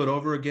had to do it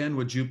over again,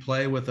 would you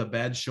play with a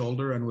bad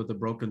shoulder and with a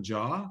broken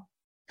jaw?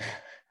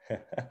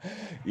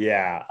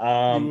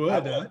 Yeah. You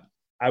would,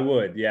 I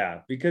would,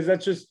 yeah, because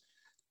it's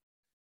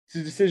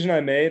a decision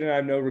I made, and I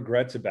have no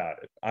regrets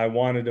about it. I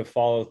wanted to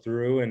follow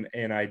through,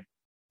 and I,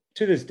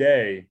 to this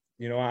day,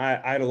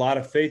 I had a lot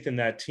of faith in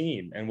that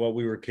team and what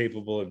we were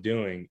capable of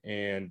doing.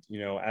 And,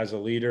 as a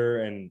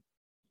leader and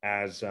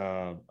as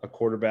a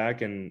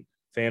quarterback and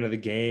fan of the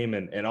game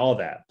and all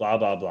that, blah,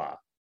 blah, blah,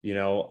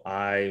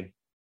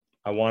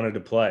 I wanted to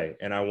play,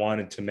 and I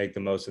wanted to make the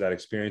most of that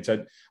experience.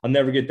 I'll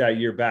never get that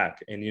year back.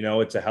 And,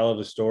 it's a hell of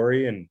a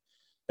story, and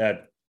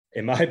that,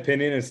 in my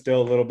opinion, is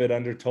still a little bit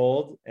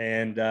undertold.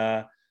 And,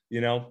 I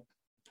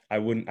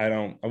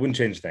wouldn't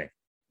change a thing.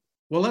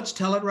 Well, let's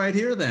tell it right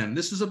here then.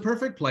 This is a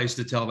perfect place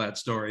to tell that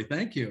story.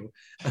 Thank you.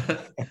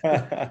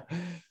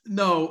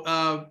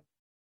 No,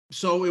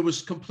 so it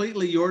was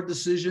completely your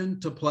decision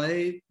to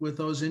play with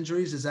those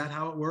injuries. Is that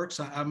how it works?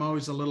 I'm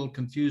always a little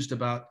confused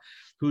about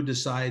who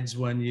decides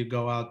when you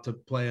go out to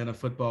play in a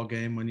football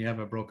game when you have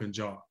a broken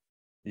jaw.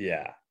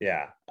 Yeah.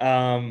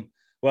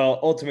 Well,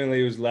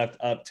 ultimately it was left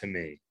up to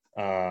me.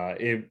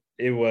 It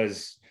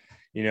was,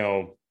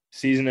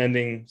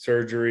 season-ending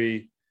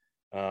surgery,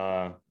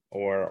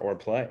 or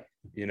play.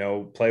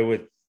 Play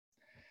with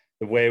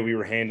the way we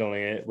were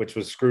handling it, which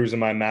was screws in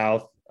my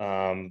mouth,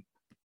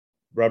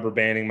 rubber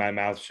banding my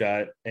mouth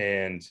shut.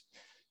 And,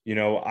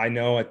 I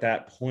know at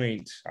that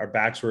point our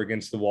backs were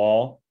against the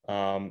wall,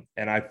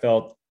 and I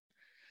felt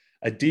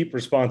a deep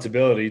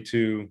responsibility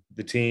to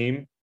the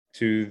team,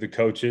 to the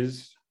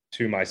coaches,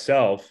 to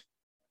myself,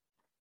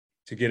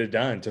 to get it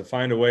done, to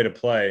find a way to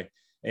play.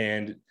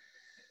 And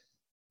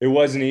it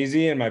wasn't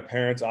easy, and my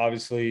parents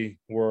obviously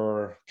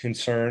were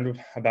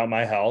concerned about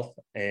my health,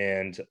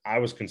 and I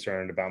was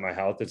concerned about my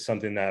health. It's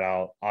something that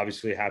I'll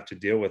obviously have to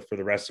deal with for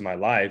the rest of my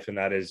life, and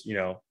that is,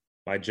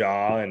 my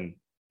jaw and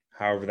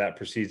however that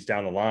proceeds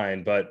down the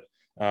line. But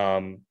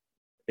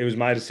it was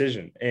my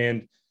decision,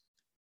 and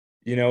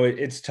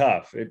it's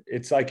tough.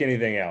 It's like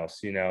anything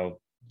else.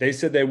 They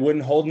said they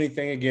wouldn't hold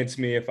anything against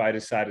me if I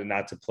decided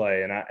not to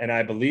play. And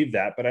I believe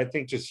that, but I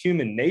think just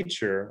human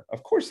nature,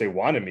 of course they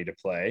wanted me to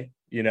play,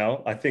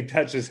 I think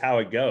that's just how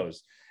it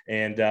goes.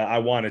 And I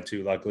wanted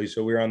to, luckily.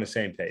 So we were on the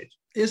same page.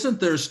 Isn't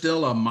there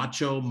still a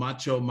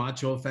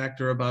macho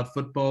factor about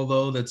football,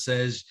 though, that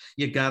says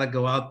you got to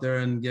go out there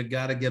and you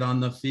got to get on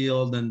the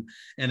field. And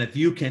if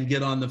you can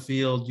get on the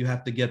field, you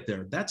have to get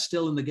there. That's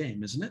still in the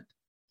game, isn't it?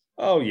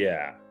 Oh,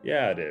 yeah.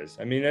 Yeah, it is.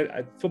 I mean,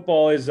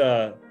 football is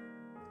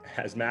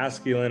as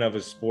masculine of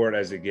a sport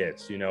as it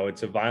gets. You know,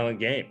 it's a violent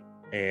game,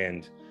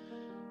 and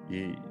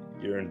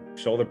you're in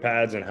shoulder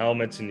pads and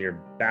helmets and you're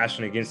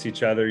bashing against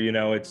each other. You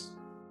know, it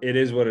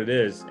is what it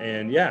is.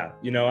 And yeah,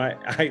 you know,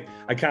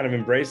 I kind of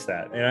embrace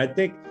that. And I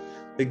think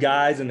the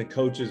guys and the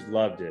coaches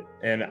loved it.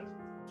 And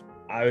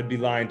I would be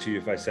lying to you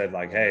if I said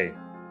like, hey,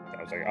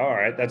 I was like, all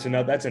right, that's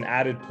an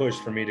added push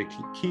for me to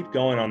keep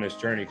going on this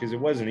journey, because it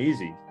wasn't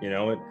easy, you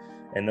know,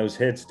 and those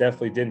hits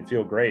definitely didn't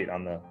feel great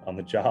on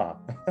the jaw.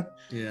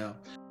 Yeah.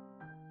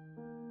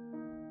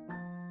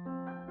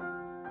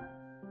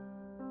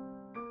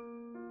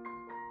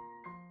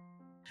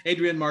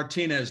 Adrian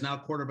Martinez, now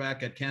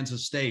quarterback at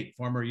Kansas State,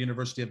 former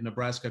University of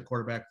Nebraska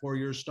quarterback,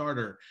 4-year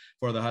starter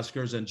for the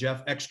Huskers, and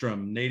Jeff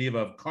Ekstrom, native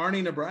of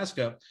Kearney,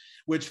 Nebraska,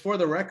 which for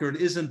the record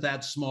isn't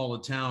that small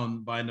a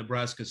town by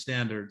Nebraska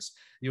standards.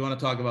 You want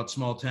to talk about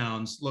small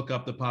towns, look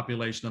up the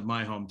population of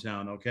my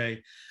hometown,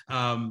 okay?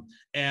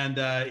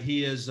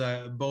 He is,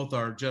 both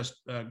are just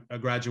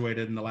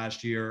graduated in the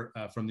last year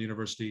from the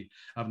University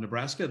of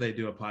Nebraska. They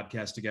do a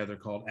podcast together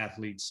called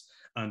Athletes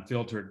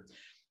Unfiltered.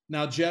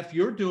 Now, Jeff,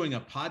 you're doing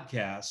a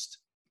podcast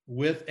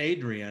with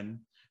Adrian,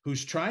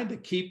 who's trying to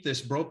keep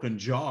this broken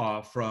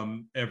jaw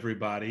from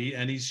everybody,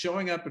 and he's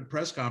showing up at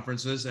press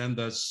conferences, and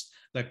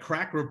the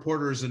crack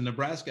reporters in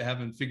Nebraska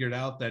haven't figured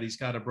out that he's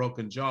got a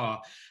broken jaw.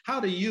 How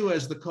do you,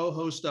 as the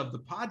co-host of the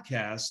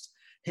podcast,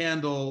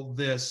 handle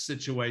this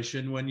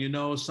situation when you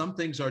know some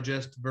things are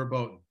just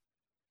verboten?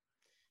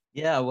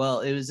 Yeah,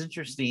 well, it was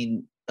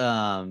interesting.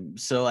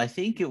 So I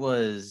think it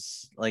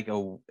was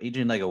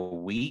Adrian, like a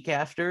week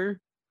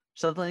after,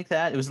 something like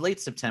that. It was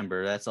late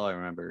September. That's all I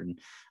remember. And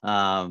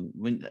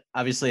when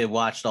obviously I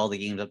watched all the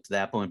games up to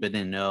that point, but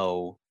didn't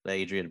know that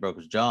Adrian broke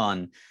his jaw.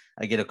 And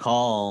I get a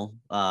call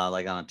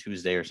like on a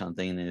Tuesday or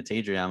something, and it's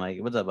Adrian. I'm like,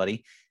 "What's up,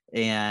 buddy?"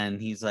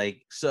 And he's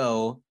like,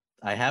 "So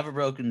I have a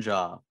broken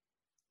jaw,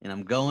 and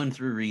I'm going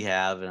through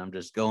rehab, and I'm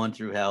just going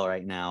through hell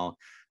right now.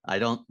 I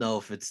don't know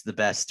if it's the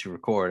best to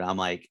record." I'm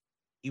like,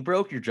 "You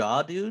broke your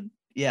jaw, dude?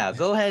 Yeah,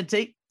 go ahead,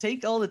 take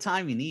all the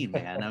time you need,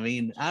 man. I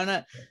mean,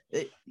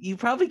 you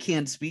probably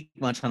can't speak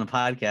much on a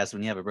podcast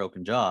when you have a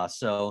broken jaw."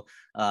 So,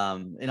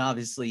 and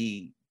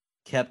obviously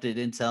kept it,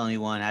 didn't tell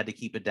anyone, had to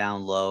keep it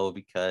down low,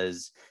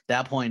 because at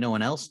that point, no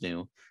one else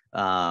knew,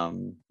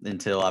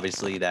 until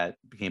obviously that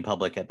became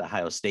public at the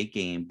Ohio State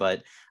game.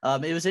 But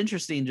it was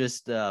interesting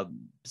just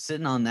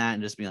sitting on that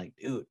and just being like,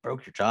 dude,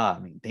 broke your jaw. I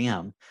mean,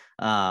 damn.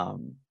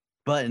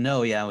 But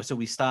no, yeah. So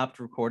we stopped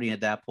recording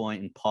at that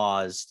point and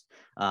paused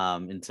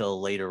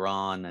until later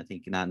on. I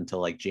think not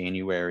until like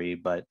January,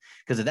 but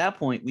because at that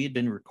point we had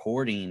been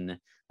recording,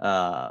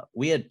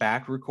 we had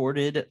back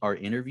recorded our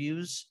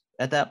interviews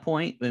at that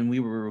point, and we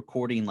were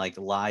recording like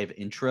live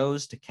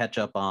intros to catch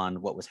up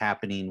on what was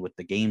happening with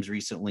the games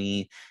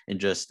recently and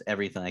just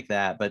everything like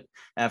that. But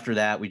after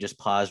that, we just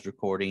paused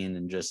recording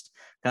and just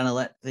kind of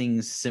let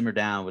things simmer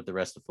down with the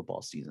rest of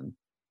football season.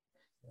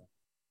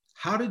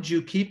 How did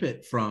you keep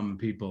it from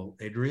people,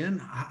 Adrian?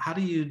 How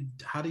do you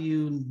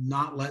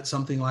not let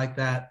something like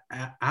that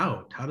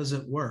out? How does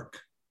it work?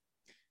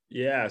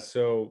 Yeah,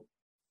 so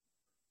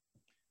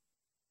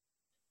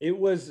it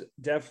was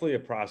definitely a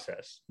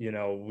process. You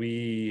know,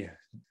 when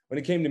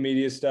it came to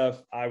media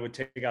stuff, I would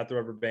take out the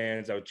rubber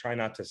bands. I would try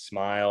not to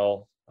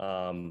smile,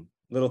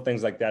 little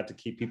things like that to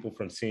keep people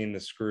from seeing the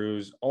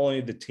screws.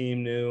 Only the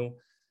team knew.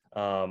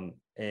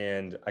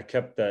 And I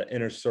kept the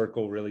inner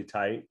circle really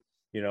tight.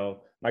 You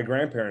know, my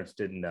grandparents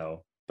didn't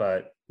know,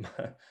 but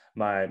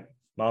my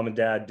mom and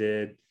dad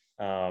did.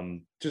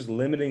 Just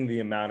limiting the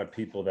amount of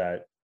people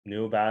that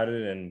knew about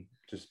it and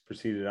just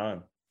proceeded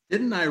on.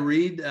 Didn't I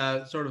read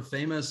sort of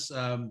famous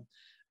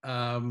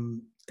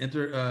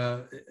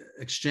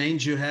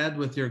exchange you had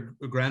with your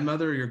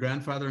grandmother or your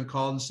grandfather, and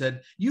called and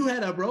said, "You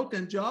had a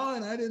broken jaw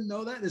and I didn't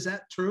know that"? Is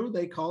that true?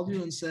 They called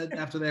you and said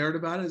after they heard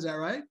about it. Is that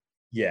right?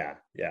 Yeah.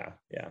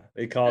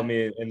 They called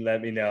me and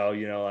let me know,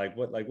 you know,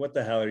 what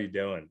the hell are you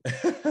doing?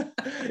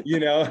 You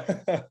know,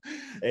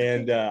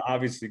 and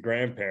obviously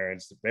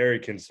grandparents very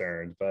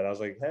concerned, but I was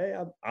like, "Hey,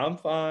 I'm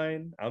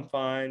fine. I'm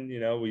fine. You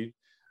know,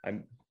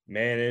 I'm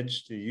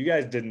managed. You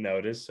guys didn't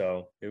notice,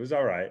 so it was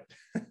all right."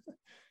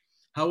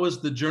 How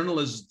was the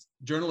journalist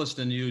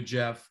in you,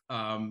 Jeff,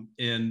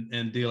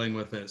 in dealing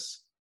with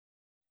this?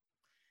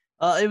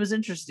 It was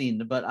interesting,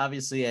 but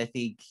obviously I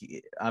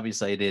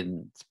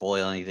didn't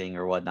spoil anything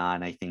or whatnot.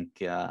 And I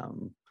think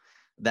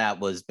that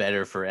was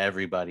better for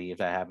everybody if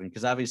that happened,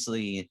 because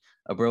obviously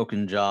a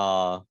broken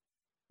jaw,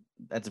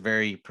 that's a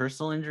very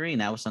personal injury,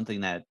 and that was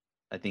something that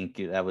I think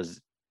that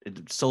was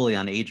solely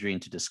on Adrian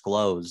to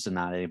disclose and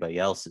not anybody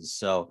else's.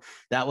 So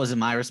that wasn't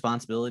my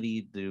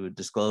responsibility to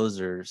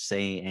disclose or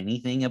say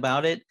anything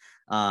about it.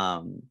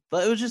 But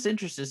it was just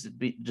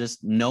interesting,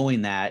 just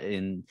knowing that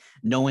and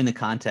knowing the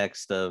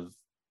context of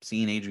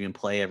seeing Adrian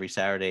play every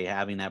Saturday,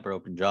 having that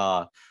broken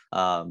jaw.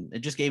 It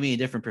just gave me a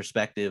different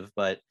perspective,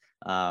 but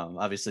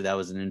obviously that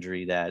was an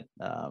injury that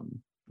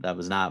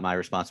was not my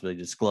responsibility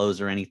to disclose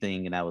or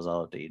anything. And that was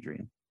all up to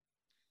Adrian.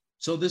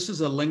 So this is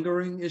a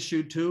lingering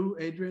issue too,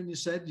 Adrian. You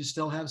said you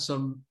still have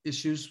some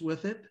issues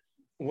with it?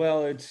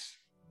 Well,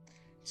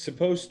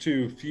 supposed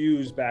to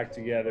fuse back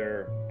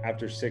together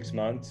after 6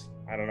 months.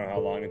 I don't know how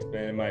long it's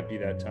been. It might be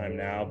that time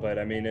now, but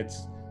I mean,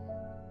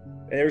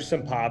 there's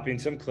some popping,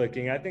 some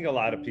clicking. I think a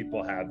lot of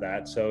people have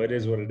that, so it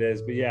is what it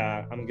is. But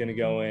yeah, I'm going to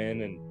go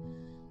in and,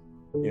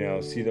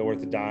 see the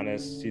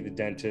orthodontist, see the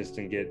dentist,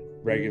 and get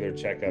regular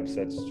checkups.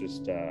 That's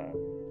just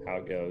how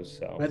it goes.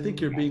 So I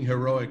think you're being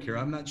heroic here.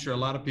 I'm not sure a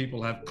lot of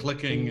people have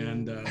clicking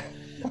and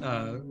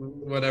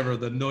whatever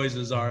the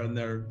noises are in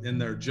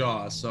their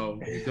jaw.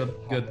 So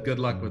good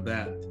luck with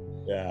that.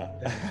 Yeah.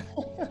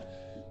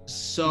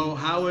 So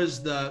how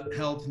is the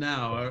health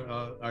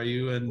now? Are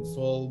you in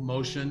full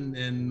motion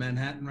in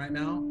Manhattan right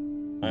now?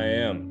 I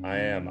am.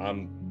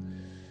 I'm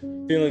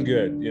feeling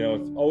good.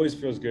 It always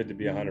feels good to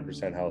be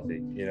 100% healthy.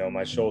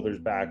 My shoulder's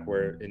back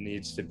where it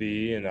needs to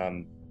be, and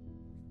I'm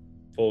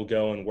full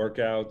go in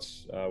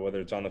workouts, whether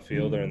it's on the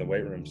field or in the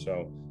weight room.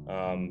 So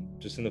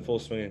just in the full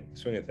swing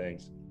of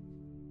things.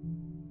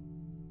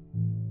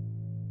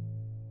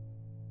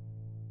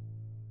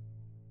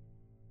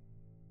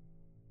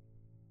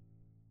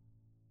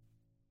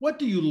 What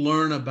do you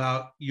learn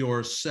about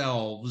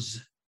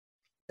yourselves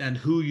and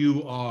who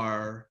you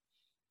are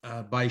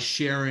by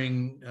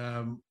sharing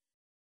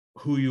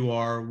who you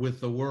are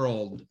with the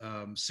world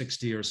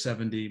 60 or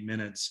 70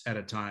 minutes at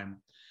a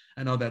time?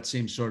 I know that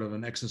seems sort of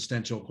an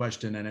existential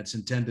question, and it's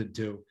intended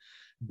to,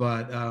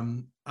 but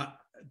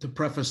to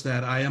preface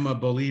that, I am a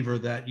believer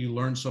that you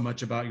learn so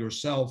much about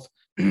yourself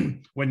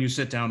when you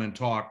sit down and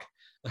talk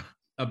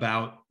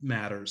about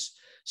matters.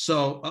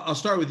 So I'll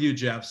start with you,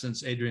 Jeff,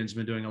 since Adrian's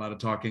been doing a lot of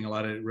talking,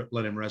 let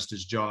him rest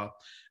his jaw.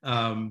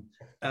 What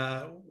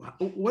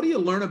do you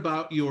learn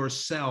about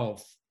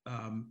yourself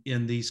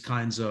in these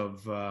kinds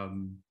of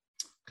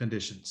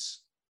conditions?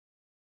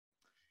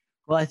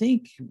 Well, I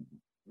think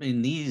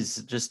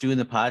just doing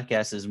the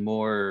podcast is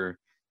more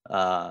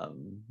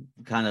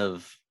kind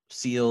of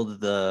sealed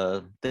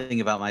the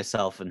thing about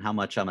myself and how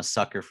much I'm a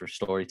sucker for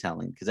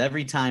storytelling. Because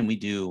every time we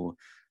do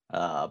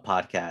a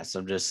podcast,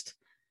 I'm just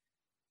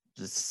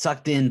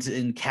sucked into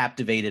and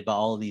captivated by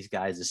all of these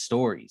guys'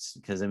 stories.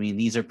 Because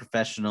these are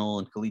professional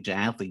and collegiate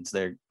athletes.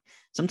 They're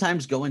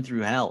sometimes going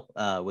through hell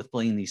with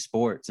playing these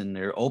sports, and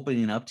they're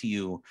opening up to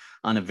you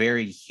on a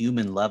very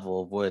human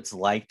level of what it's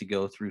like to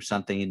go through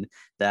something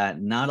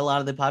that not a lot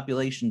of the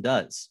population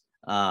does.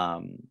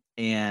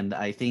 And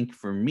I think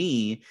for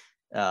me,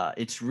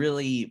 it's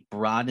really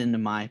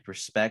broadened my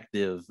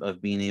perspective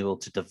of being able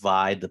to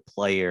divide the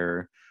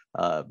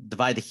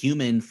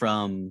human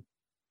from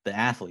the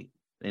athlete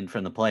and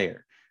from the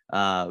player.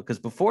 Because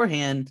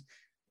beforehand,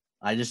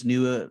 I just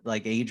knew it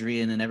like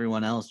Adrian and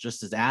everyone else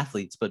just as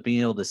athletes, but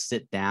being able to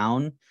sit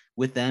down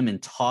with them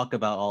and talk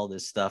about all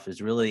this stuff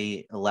has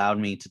really allowed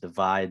me to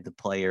divide the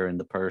player and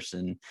the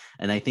person.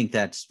 And I think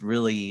that's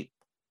really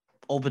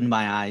opened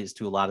my eyes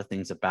to a lot of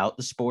things about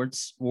the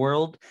sports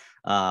world.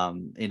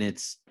 And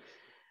it's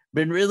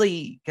been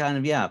really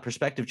kind of,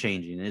 perspective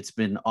changing. It's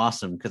been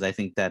awesome because I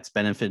think that's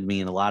benefited me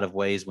in a lot of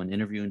ways when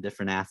interviewing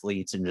different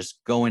athletes and just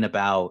going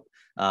about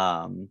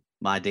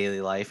my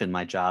daily life and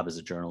my job as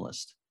a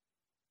journalist.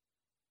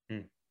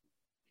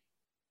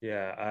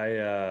 Yeah,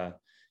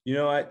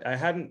 I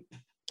hadn't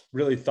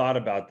really thought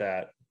about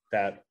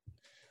that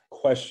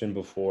question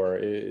before.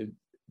 It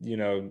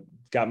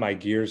got my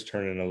gears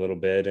turning a little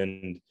bit.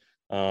 And,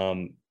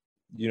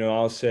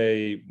 I'll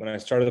say when I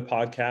started the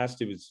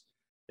podcast,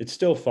 it's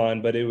still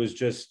fun, but it was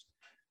just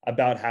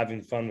about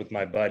having fun with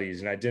my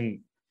buddies. And I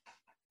didn't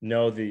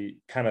know the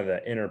kind of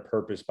the inner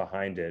purpose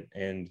behind it.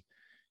 And,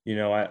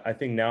 I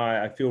think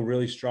now I feel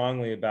really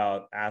strongly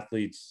about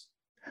athletes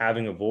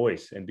having a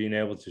voice and being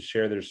able to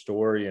share their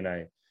story. And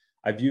I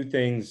view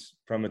things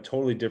from a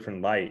totally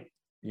different light,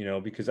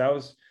 because I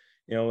was,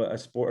 a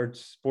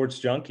sports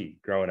junkie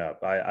growing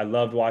up. I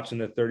loved watching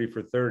the 30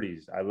 for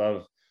 30s. I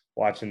love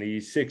watching the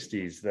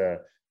E60s,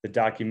 the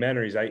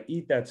documentaries. I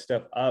eat that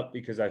stuff up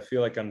because I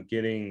feel like I'm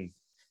getting,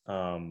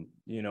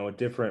 a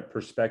different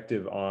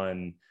perspective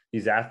on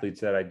these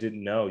athletes that I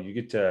didn't know. You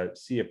get to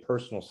see a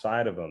personal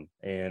side of them.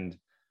 And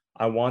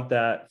I want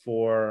that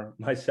for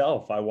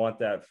myself. I want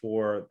that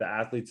for the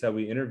athletes that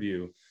we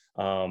interview,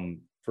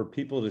 for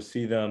people to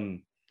see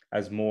them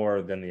as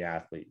more than the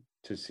athlete,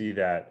 to see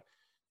that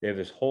they have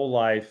this whole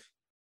life,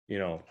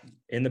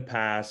 in the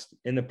past,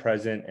 in the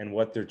present, and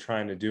what they're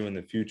trying to do in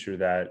the future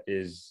that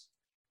is,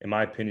 in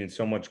my opinion,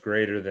 so much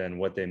greater than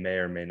what they may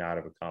or may not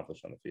have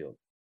accomplished on the field.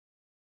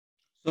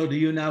 So do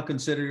you now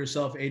consider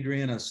yourself,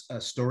 Adrian, a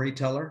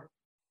storyteller?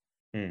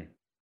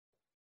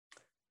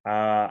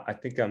 I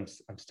think I'm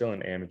still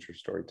an amateur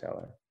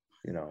storyteller.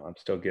 I'm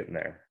still getting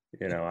there.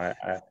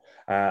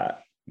 I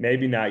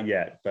maybe not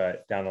yet,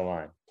 but down the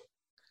line.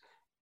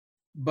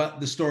 But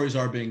the stories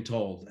are being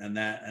told, and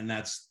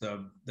that's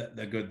the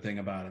good thing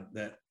about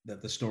it,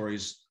 that the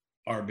stories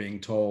are being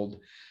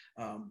told.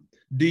 One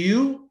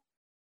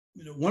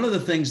of the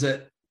things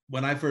that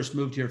when I first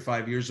moved here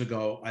 5 years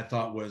ago, I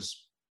thought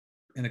was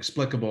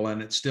inexplicable,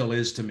 and it still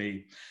is to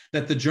me,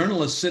 that the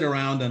journalists sit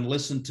around and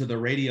listen to the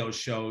radio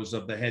shows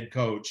of the head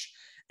coach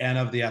and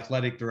of the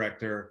athletic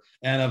director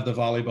and of the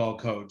volleyball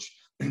coach,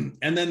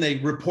 and then they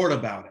report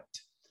about it.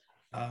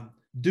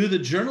 Do the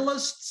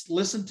journalists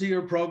listen to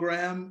your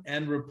program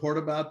and report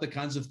about the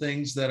kinds of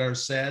things that are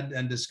said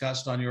and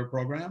discussed on your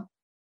program,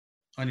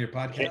 on your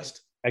podcast?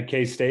 At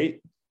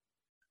K-State?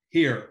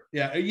 Here.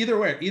 Yeah, either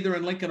way, either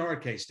in Lincoln or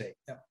at K-State.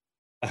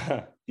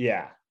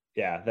 Yeah.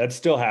 Yeah, that's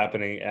still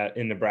happening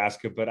in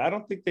Nebraska, but I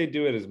don't think they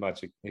do it as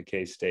much at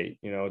K-State.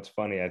 You know, it's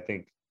funny. I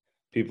think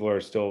people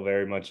are still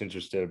very much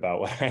interested about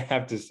what I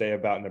have to say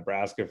about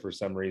Nebraska for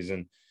some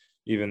reason,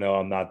 even though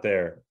I'm not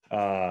there.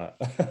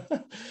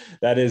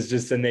 That is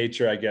just the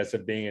nature, I guess,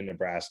 of being in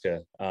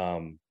Nebraska.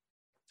 And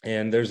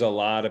there's a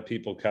lot of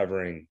people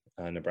covering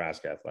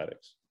Nebraska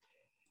athletics.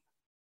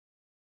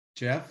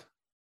 Jeff?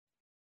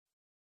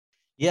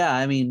 Yeah,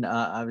 I mean,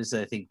 obviously,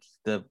 I think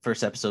the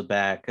first episode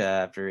back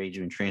after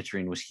Adrian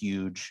transferring was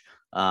huge.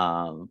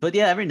 But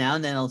yeah, every now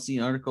and then I'll see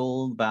an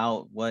article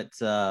about what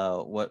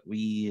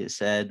we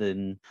said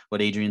and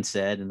what Adrian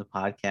said in the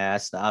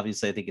podcast.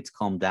 Obviously, I think it's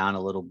calmed down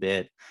a little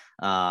bit.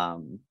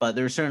 But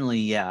there's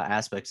certainly,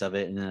 aspects of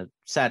it in a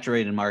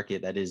saturated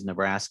market that is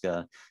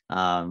Nebraska.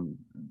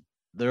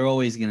 They're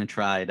always going to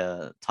try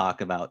to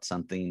talk about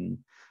something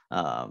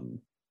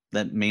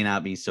that may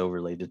not be so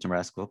related to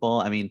Nebraska football.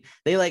 I mean,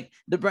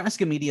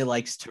 Nebraska media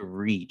likes to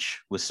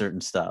reach with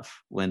certain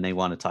stuff when they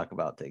want to talk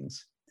about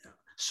things.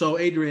 So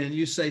Adrian,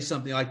 you say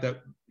something like that.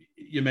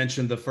 You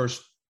mentioned the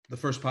first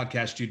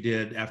podcast you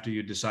did after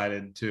you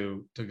decided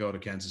to go to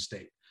Kansas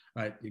State,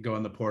 right? You go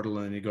in the portal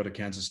and then you go to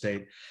Kansas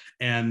State,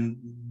 and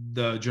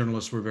the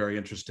journalists were very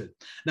interested.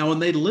 Now, when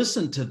they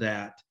listened to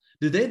that,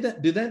 do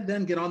that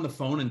then get on the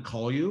phone and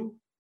call you?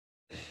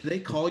 Do they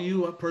call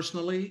you up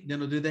personally? You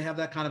know, do they have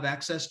that kind of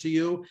access to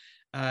you?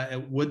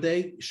 Would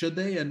they? Should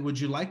they? And would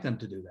you like them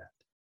to do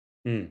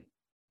that?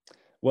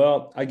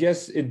 Well, I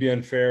guess it'd be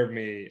unfair of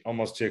me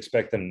almost to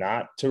expect them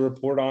not to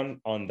report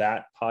on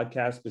that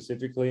podcast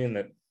specifically,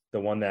 and the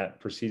one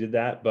that preceded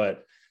that.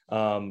 But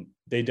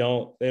they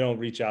don't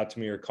reach out to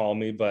me or call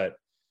me. But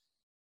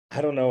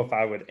I don't know if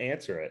I would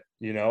answer it.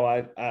 You know,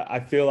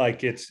 I feel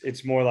like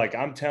it's more like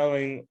I'm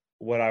telling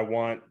what I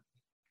want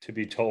to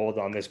be told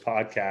on this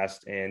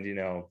podcast, and, you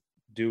know,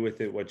 do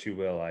with it what you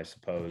will, I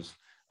suppose.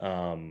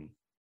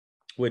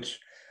 Which,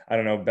 I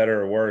don't know,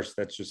 better or worse,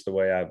 that's just the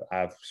way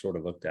I've sort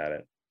of looked at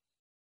it.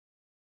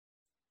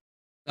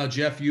 Now,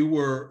 Jeff, you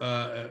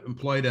were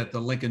employed at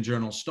the Lincoln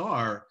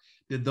Journal-Star.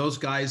 Did those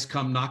guys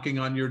come knocking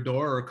on your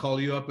door or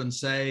call you up and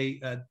say,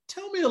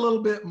 tell me a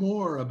little bit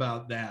more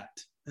about that?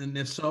 And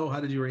if so, how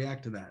did you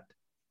react to that?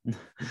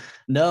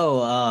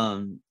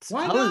 No.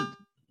 Why not?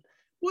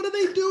 What are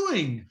they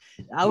doing?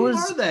 Who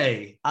are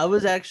they? I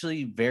was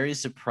actually very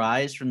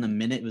surprised from the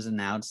minute it was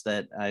announced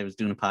that I was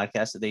doing a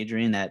podcast with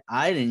Adrian that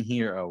I didn't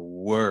hear a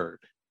word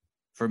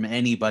from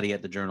anybody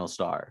at the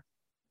Journal-Star.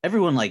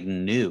 Everyone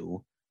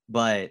knew,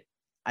 but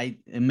it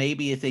may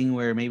be a thing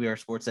where maybe our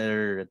sports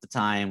editor at the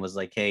time was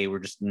like, hey, we're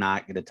just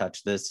not going to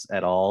touch this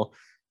at all,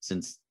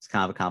 since it's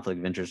kind of a conflict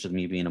of interest with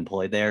me being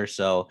employed there.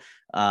 So,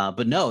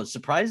 but no,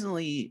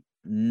 surprisingly,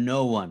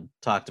 no one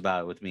talked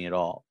about it with me at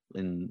all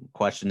and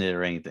questioned it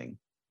or anything.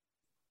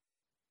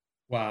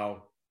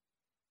 Wow.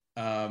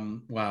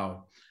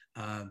 Wow.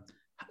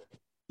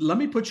 Let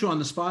me put you on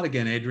the spot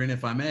again, Adrian,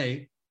 if I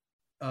may.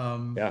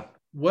 Yeah.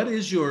 What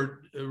is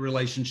your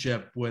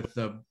relationship with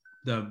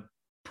the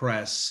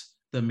press,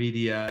 the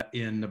media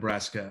in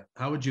Nebraska?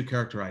 How would you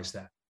characterize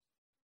that?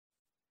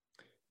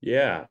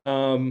 Yeah.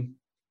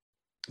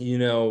 You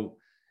know,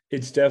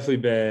 it's definitely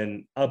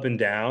been up and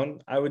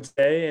down, I would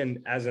say. And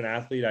as an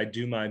athlete, I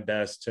do my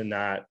best to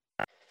not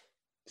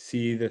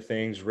see the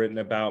things written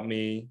about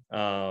me.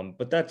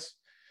 But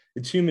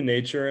it's human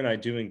nature, and I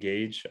do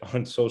engage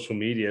on social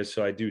media.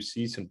 So I do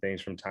see some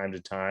things from time to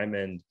time.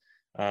 And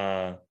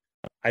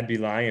I'd be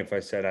lying if I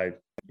said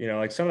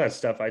some of that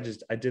stuff I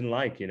didn't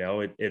like. You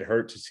know, it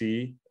hurt to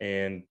see,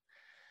 and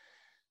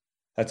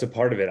that's a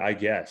part of it, I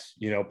guess.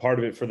 You know, part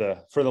of it for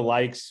the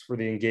likes, for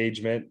the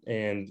engagement.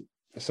 And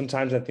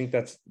sometimes I think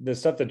that's the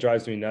stuff that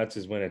drives me nuts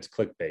is when it's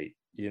clickbait,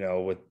 you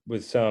know,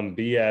 with some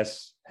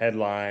BS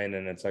headline,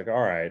 and it's like,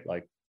 all right,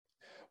 like,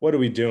 what are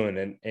we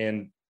doing?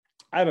 And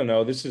I don't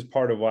know, this is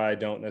part of why I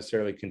don't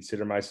necessarily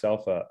consider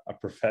myself a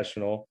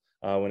professional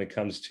when it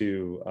comes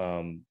to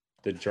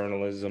the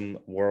journalism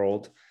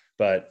world.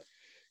 But,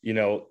 you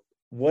know,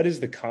 what is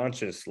the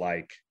conscience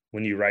like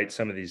when you write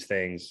some of these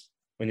things,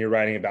 when you're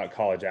writing about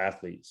college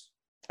athletes?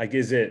 Like,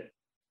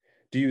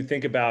 do you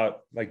think about,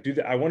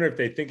 I wonder if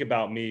they think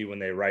about me when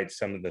they write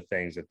some of the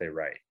things that they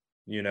write,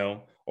 you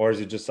know? Or is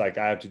it just like,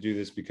 I have to do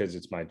this because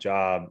it's my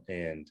job,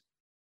 and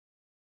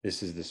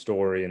this is the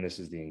story and this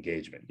is the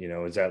engagement? You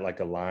know, is that like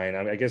a line?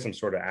 I guess I'm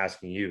sort of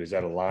asking you, is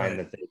that a line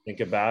that they think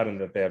about and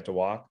that they have to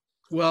walk?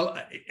 Well,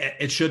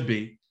 it should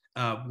be.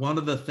 One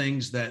of the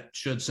things that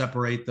should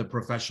separate the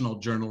professional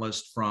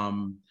journalist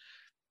from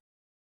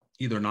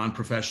either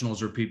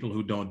non-professionals or people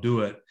who don't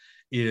do it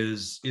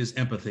is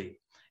empathy.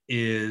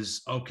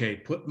 Is, okay,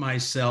 put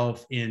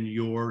myself in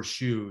your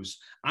shoes.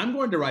 I'm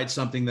going to write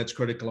something that's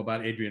critical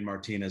about Adrian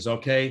Martinez.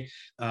 Okay.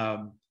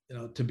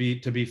 to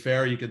be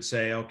fair, you could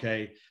say,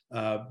 okay,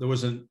 there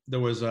was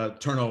a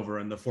turnover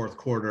in the fourth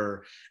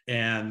quarter,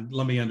 and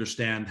let me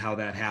understand how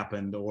that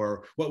happened,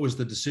 or what was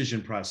the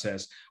decision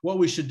process. What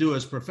we should do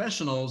as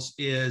professionals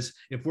is,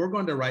 if we're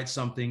going to write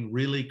something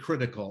really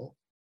critical,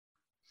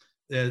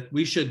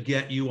 we should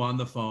get you on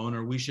the phone,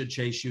 or we should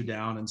chase you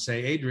down and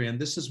say, Adrian,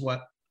 this is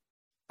what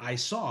I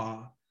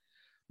saw.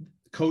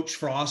 Coach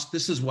Frost,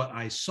 this is what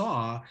I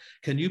saw.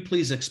 Can you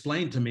please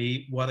explain to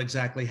me what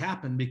exactly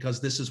happened? Because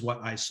this is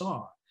what I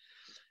saw.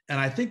 And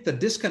I think the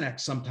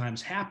disconnect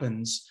sometimes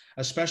happens,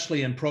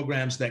 especially in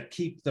programs that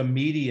keep the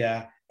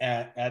media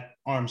at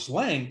arm's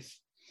length,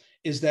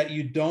 is that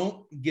you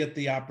don't get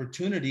the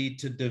opportunity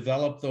to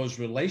develop those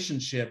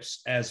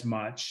relationships as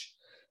much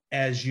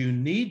as you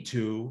need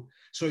to.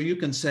 So you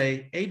can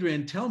say,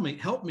 Adrian,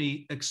 help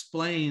me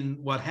explain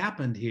what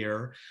happened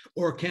here,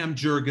 or Cam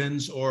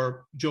Jurgens,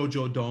 or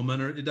Jojo Doman,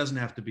 or it doesn't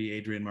have to be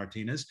Adrian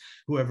Martinez,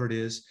 whoever it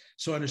is.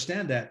 So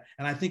understand that.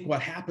 And I think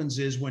what happens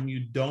is, when you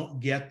don't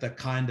get the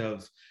kind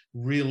of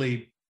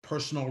really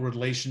personal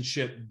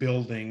relationship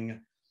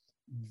building,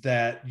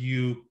 that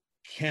you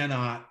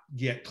cannot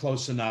get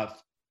close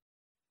enough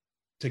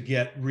to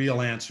get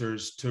real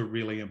answers to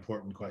really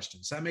important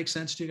questions. Does that make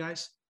sense to you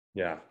guys?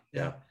 Yeah.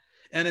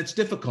 And it's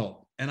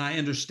difficult. And I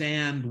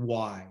understand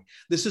why.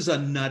 This is a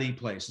nutty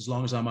place, as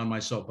long as I'm on my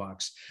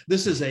soapbox.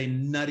 This is a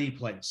nutty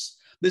place.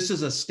 This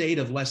is a state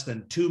of less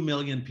than 2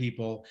 million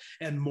people,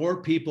 and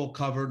more people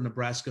covered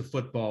Nebraska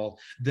football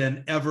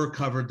than ever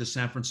covered the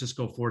San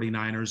Francisco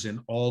 49ers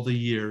in all the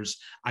years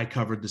I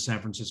covered the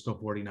San Francisco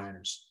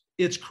 49ers.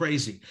 It's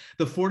crazy.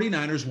 The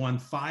 49ers won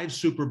 5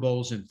 Super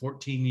Bowls in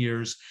 14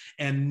 years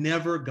and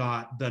never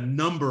got the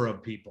number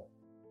of people.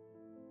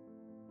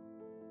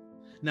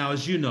 Now,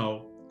 as you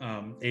know,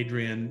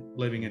 Adrian,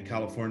 living in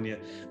California,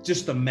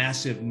 just the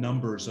massive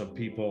numbers of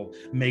people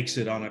makes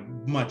it on a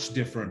much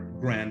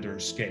different, grander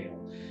scale.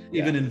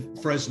 Even in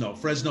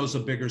Fresno's a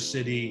bigger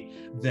city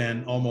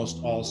than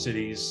almost all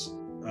cities,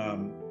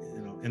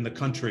 in the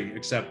country,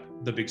 except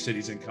the big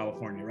cities in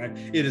California, right?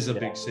 It is a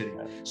big city.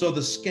 So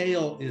the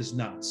scale is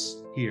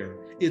nuts here.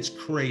 It's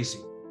crazy,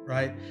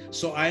 right?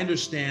 So I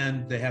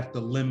understand they have to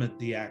limit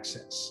the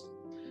access.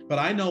 But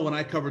I know when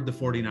I covered the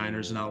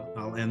 49ers, and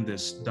I'll end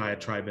this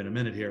diatribe in a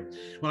minute here.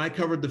 When I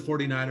covered the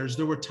 49ers,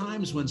 there were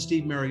times when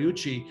Steve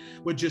Mariucci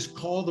would just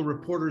call the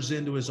reporters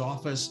into his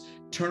office,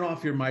 turn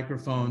off your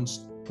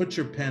microphones, put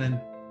your pen and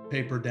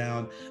paper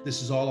down.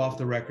 This is all off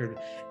the record.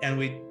 And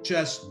we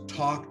just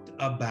talked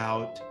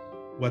about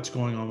what's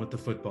going on with the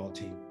football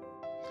team.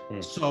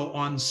 So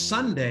on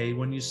Sunday,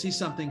 when you see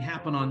something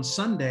happen on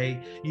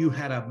Sunday, you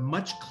had a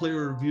much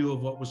clearer view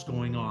of what was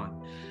going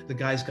on. The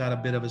guy's got a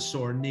bit of a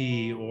sore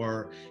knee,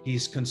 or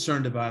he's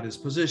concerned about his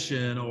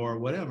position, or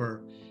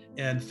whatever.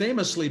 And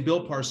famously,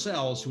 Bill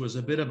Parcells, who was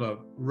a bit of a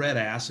red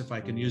ass, if I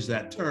can use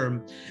that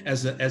term,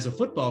 as a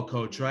football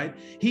coach, right?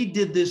 He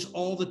did this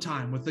all the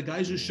time with the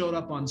guys who showed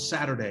up on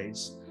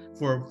Saturdays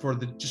for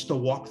just a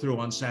walkthrough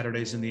on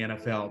Saturdays in the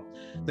NFL.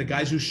 The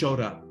guys who showed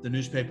up, the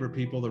newspaper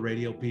people, the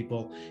radio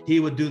people, he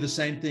would do the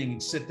same thing.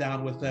 He'd sit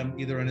down with them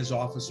either in his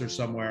office or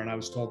somewhere. And I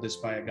was told this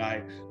by a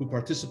guy who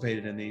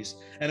participated in these.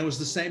 And it was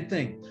the same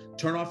thing.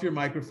 Turn off your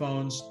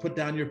microphones, put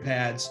down your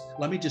pads.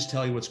 Let me just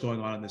tell you what's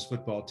going on in this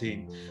football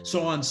team.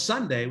 So on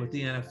Sunday with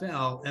the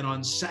NFL, and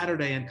on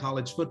Saturday in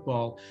college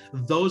football,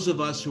 those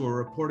of us who are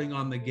reporting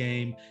on the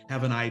game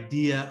have an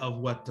idea of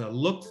what to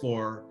look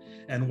for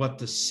and what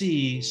to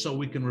see, so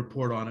we can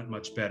report on it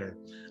much better.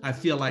 I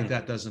feel like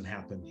that doesn't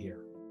happen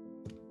here.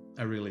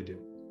 I really do.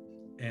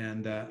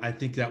 And I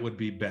think that would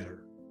be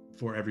better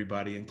for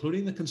everybody,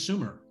 including the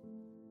consumer.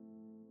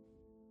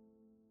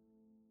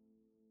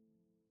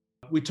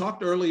 We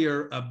talked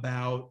earlier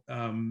about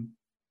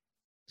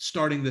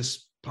starting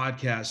this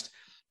podcast,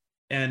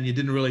 and you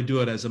didn't really do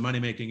it as a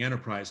money-making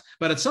enterprise.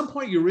 But at some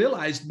point you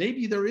realized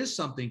maybe there is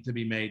something to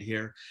be made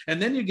here.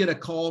 And then you get a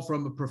call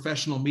from a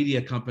professional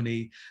media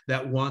company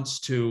that wants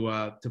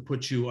to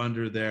put you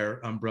under their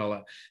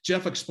umbrella.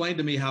 Jeff, explain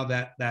to me how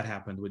that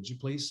happened, would you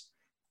please?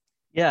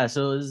 Yeah,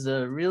 so it was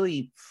a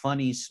really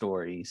funny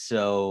story.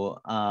 So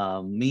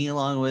me,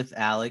 along with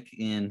Alec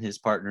and his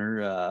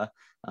partner,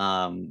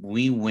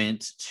 we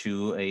went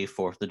to a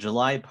 4th of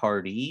July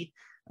party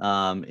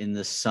in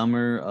the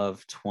summer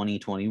of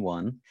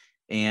 2021.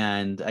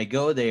 And I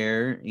go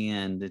there,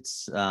 and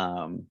it's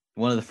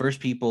one of the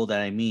first people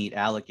that I meet.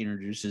 Alec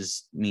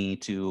introduces me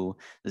to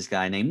this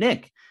guy named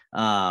Nick.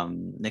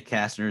 Nick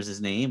Kastner is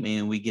his name,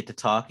 and we get to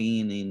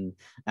talking, and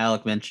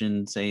Alec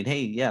mentioned saying,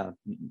 hey, yeah,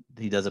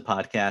 he does a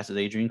podcast with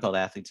Adrian called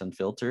Athletes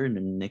Unfiltered,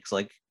 and Nick's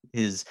like,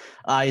 his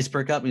eyes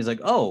perk up, and he's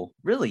like, oh,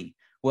 really?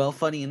 Well,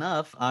 funny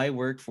enough, I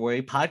work for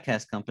a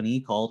podcast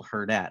company called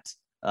Hurrdat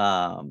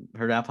Podcast,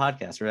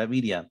 Hurrdat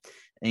Media.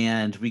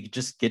 And we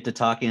just get to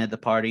talking at the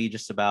party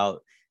just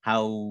about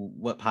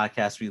what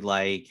podcasts we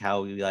like,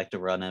 how we like to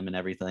run them, and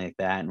everything like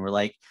that. And we're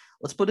like,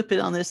 let's put a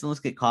pin on this and let's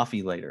get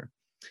coffee later.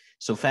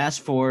 So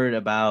fast forward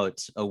about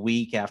a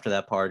week after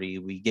that party,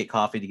 we get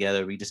coffee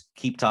together. We just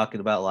keep talking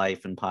about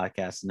life and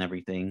podcasts and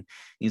everything.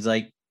 He's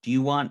like, do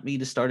you want me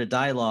to start a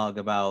dialogue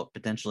about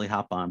potentially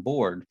hop on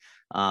board?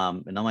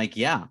 And I'm like,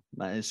 yeah,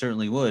 I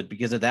certainly would.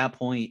 Because at that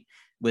point,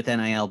 with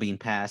NIL being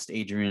passed,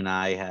 Adrian and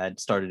I had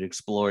started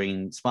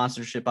exploring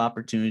sponsorship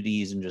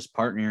opportunities and just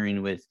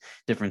partnering with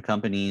different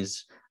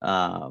companies.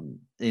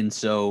 And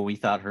so we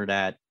thought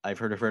I've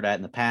heard of Hurrdat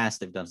in the past.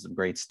 They've done some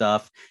great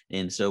stuff.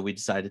 And so we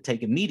decided to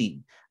take a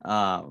meeting.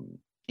 And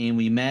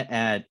we met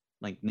at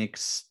like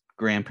Nick's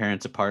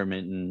grandparents'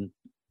 apartment in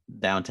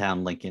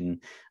downtown Lincoln.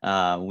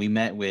 We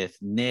met with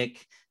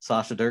Nick,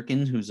 Sasha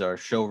Durkin, who's our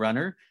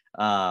showrunner,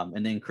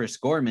 and then Chris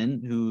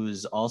Gorman,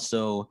 who's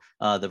also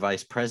the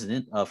vice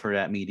president of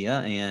Hurrdat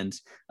Media. And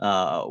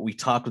we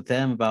talked with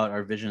them about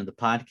our vision of the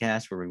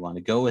podcast, where we want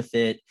to go with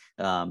it,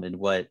 and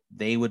what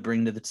they would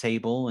bring to the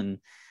table. And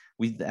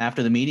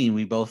after the meeting,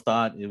 we both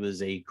thought it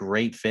was a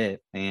great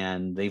fit,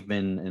 and they've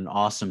been an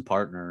awesome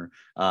partner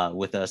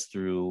with us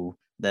through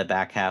the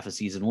back half of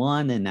season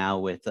 1 and now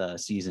with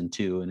season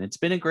 2. And it's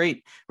been a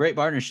great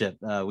partnership.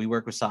 We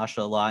work with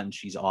Sasha a lot, and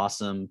she's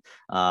awesome.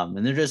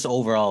 And they're just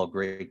overall a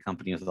great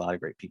company with a lot of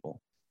great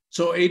people.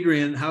 So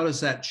Adrian, how does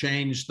that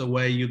change the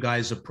way you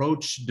guys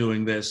approach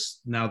doing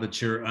this now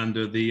that you're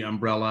under the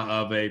umbrella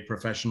of a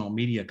professional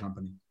media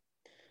company?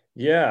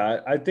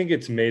 Yeah, I think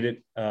it's made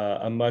it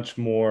a much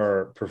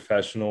more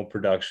professional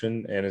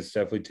production, and it's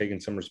definitely taken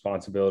some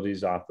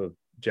responsibilities off of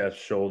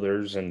Jeff's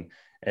shoulders and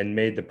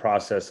made the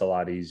process a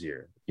lot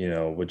easier,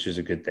 which is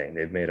a good thing.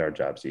 They've made our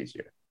jobs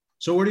easier.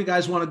 So where do you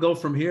guys want to go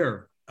from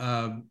here?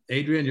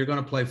 Adrian, you're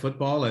going to play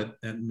football in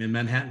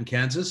Manhattan,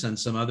 Kansas, and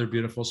some other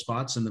beautiful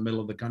spots in the middle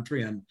of the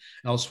country and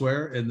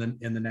elsewhere in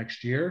the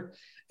next year.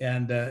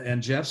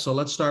 And Jeff, so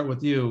let's start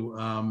with you.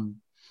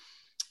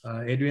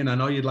 Adrian, I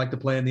know you'd like to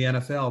play in the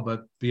NFL,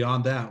 but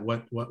beyond that,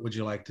 what would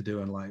you like to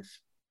do in life?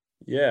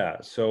 Yeah,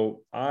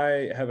 so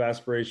I have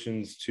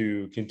aspirations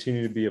to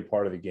continue to be a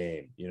part of the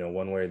game,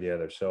 one way or the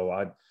other. So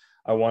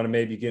I want to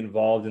maybe get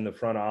involved in the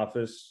front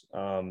office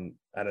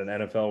at an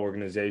NFL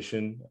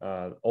organization.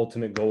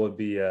 Ultimate goal would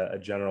be a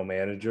general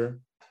manager.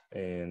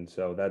 And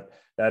so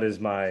that is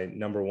my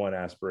number one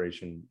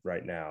aspiration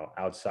right now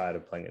outside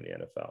of playing in the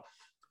NFL.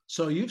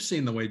 So you've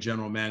seen the way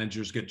general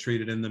managers get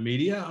treated in the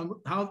media.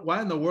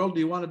 Why in the world do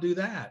you want to do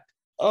that?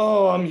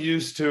 Oh, I'm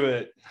used to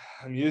it.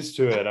 I'm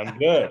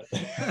good.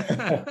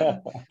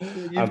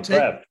 I'm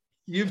prepped.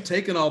 You've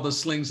taken all the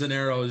slings and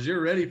arrows.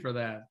 You're ready for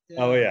that. Yeah.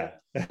 Oh, yeah.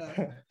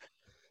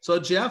 So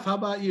Jeff, how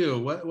about you?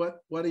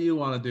 What do you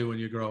want to do when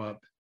you grow up?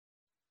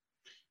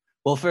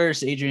 Well,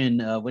 first, Adrian,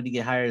 when you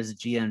get hired as a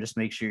GM, just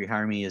make sure you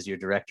hire me as your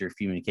director of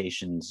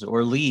communications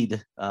or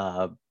lead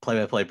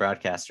play-by-play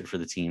broadcaster for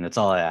the team. That's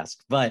all I ask.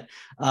 But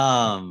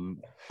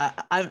I'm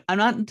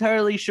not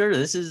entirely sure.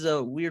 This is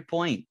a weird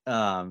point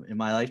in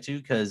my life too,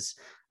 because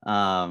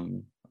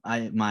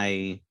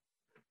my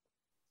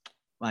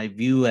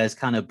view has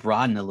kind of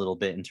broadened a little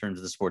bit in terms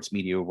of the sports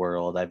media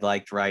world. I've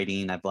liked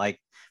writing.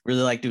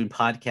 Really liked doing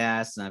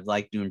podcasts, and I've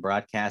liked doing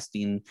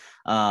broadcasting.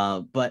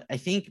 But I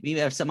think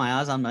maybe I've set my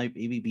eyes on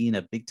maybe being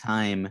a big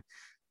time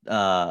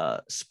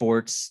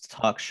sports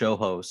talk show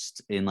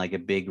host in like a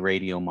big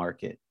radio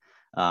market.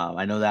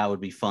 I know that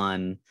would be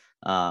fun.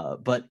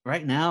 But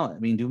right now, I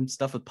mean, doing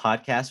stuff with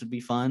podcasts would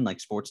be fun, like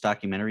sports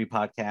documentary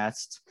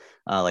podcasts,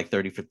 like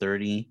 30 for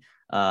 30.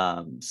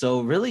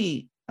 So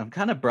really, I'm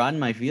kind of broadening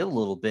my field a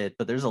little bit,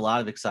 but there's a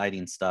lot of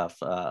exciting stuff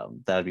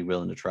that I'd be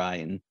willing to try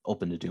and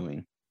open to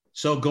doing.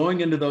 So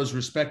going into those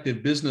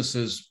respective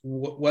businesses,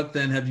 what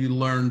then have you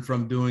learned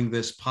from doing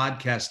this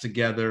podcast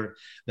together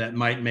that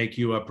might make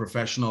you a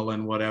professional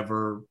in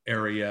whatever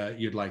area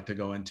you'd like to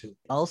go into?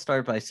 I'll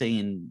start by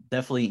saying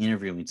definitely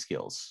interviewing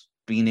skills,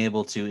 being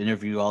able to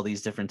interview all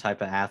these different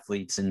type of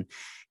athletes and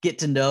get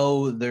to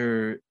know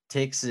their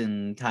tics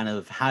and kind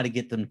of how to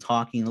get them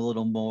talking a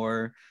little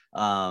more,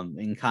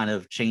 and kind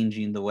of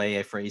changing the way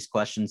I phrase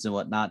questions and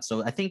whatnot.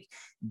 So I think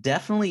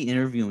definitely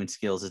interviewing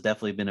skills has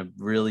definitely been a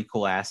really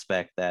cool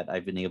aspect that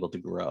I've been able to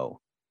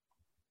grow.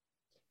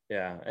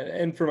 Yeah.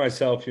 And for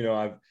myself,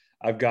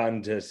 I've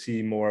gotten to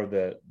see more of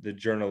the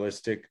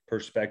journalistic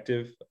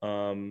perspective,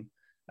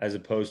 as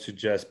opposed to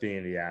just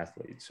being the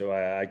athlete. So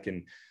I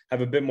can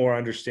have a bit more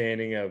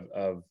understanding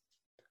of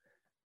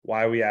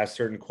why we ask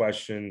certain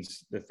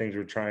questions, the things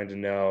we're trying to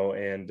know,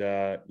 and,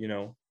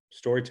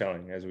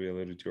 storytelling, as we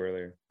alluded to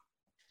earlier.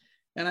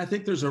 And I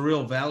think there's a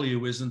real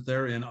value, isn't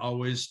there, in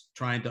always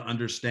trying to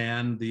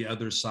understand the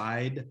other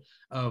side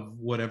of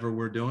whatever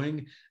we're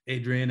doing.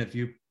 Adrian, if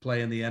you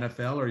play in the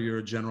NFL or you're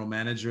a general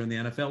manager in the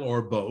NFL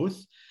or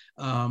both,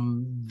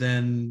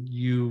 then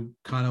you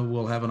kind of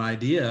will have an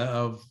idea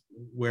of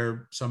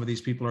where some of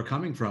these people are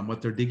coming from,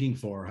 what they're digging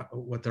for,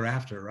 what they're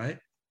after, right?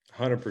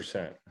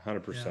 100%.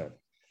 Yeah.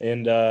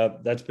 And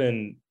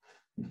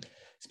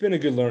it's been a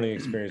good learning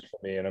experience for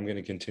me, and I'm going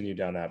to continue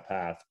down that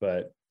path.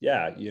 But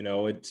yeah,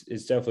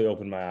 it's definitely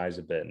opened my eyes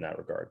a bit in that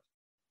regard.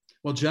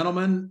 Well,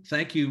 gentlemen,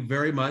 thank you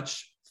very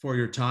much for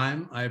your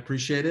time. I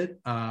appreciate it.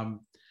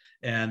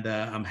 And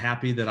I'm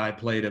happy that I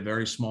played a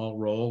very small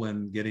role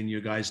in getting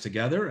you guys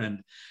together.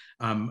 And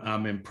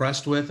I'm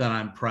impressed with, and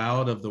I'm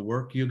proud of the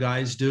work you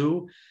guys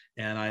do.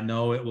 and I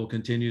know it will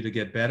continue to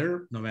get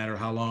better no matter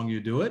how long you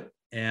do it.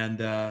 And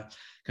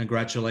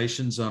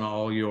congratulations on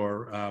all your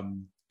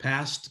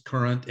past,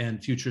 current,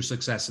 and future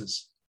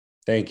successes.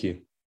 Thank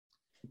you.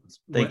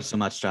 Thank you so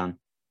much, John.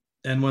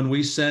 And when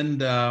we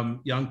send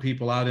young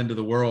people out into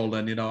the world,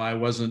 and, I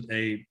wasn't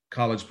a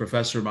college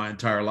professor my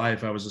entire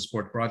life. I was a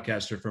sports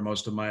broadcaster for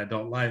most of my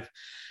adult life.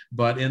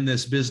 But in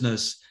this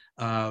business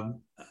of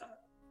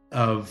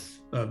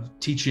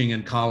teaching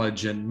in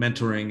college and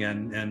mentoring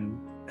and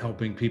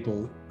helping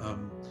people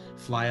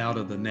fly out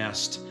of the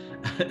nest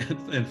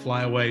and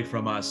fly away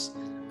from us,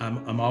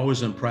 I'm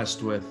always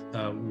impressed with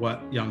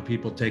what young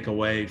people take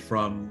away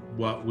from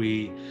what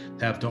we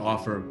have to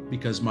offer,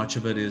 because much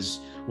of it is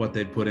what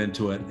they put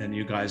into it. And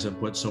you guys have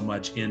put so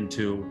much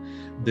into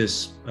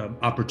this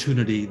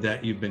opportunity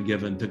that you've been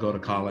given to go to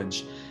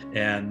college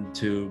and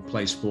to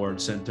play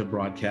sports and to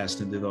broadcast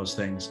and do those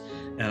things.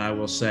 And I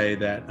will say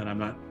that, and I'm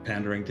not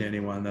pandering to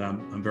anyone, that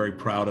I'm very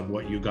proud of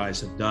what you guys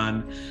have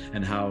done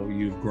and how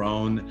you've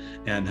grown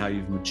and how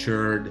you've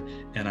matured.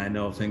 And I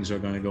know things are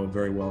going to go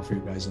very well for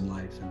you guys in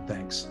life. And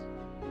thanks.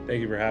 Thank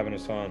you for having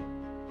us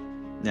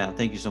on. Yeah,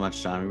 thank you so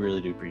much, John. We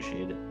really do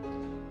appreciate it.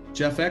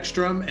 Jeff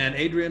Ekstrom and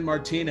Adrian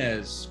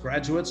Martinez,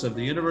 graduates of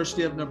the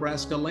University of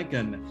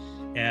Nebraska-Lincoln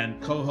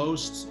and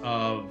co-hosts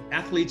of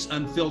Athletes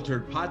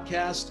Unfiltered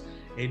podcast.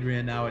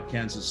 Adrian now at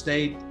Kansas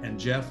State, and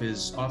Jeff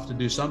is off to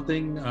do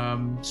something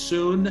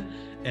soon,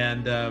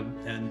 and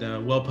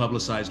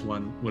well-publicized,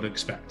 one would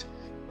expect.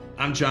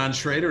 I'm John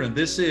Schrader, and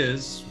this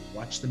is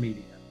Watch the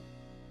Media.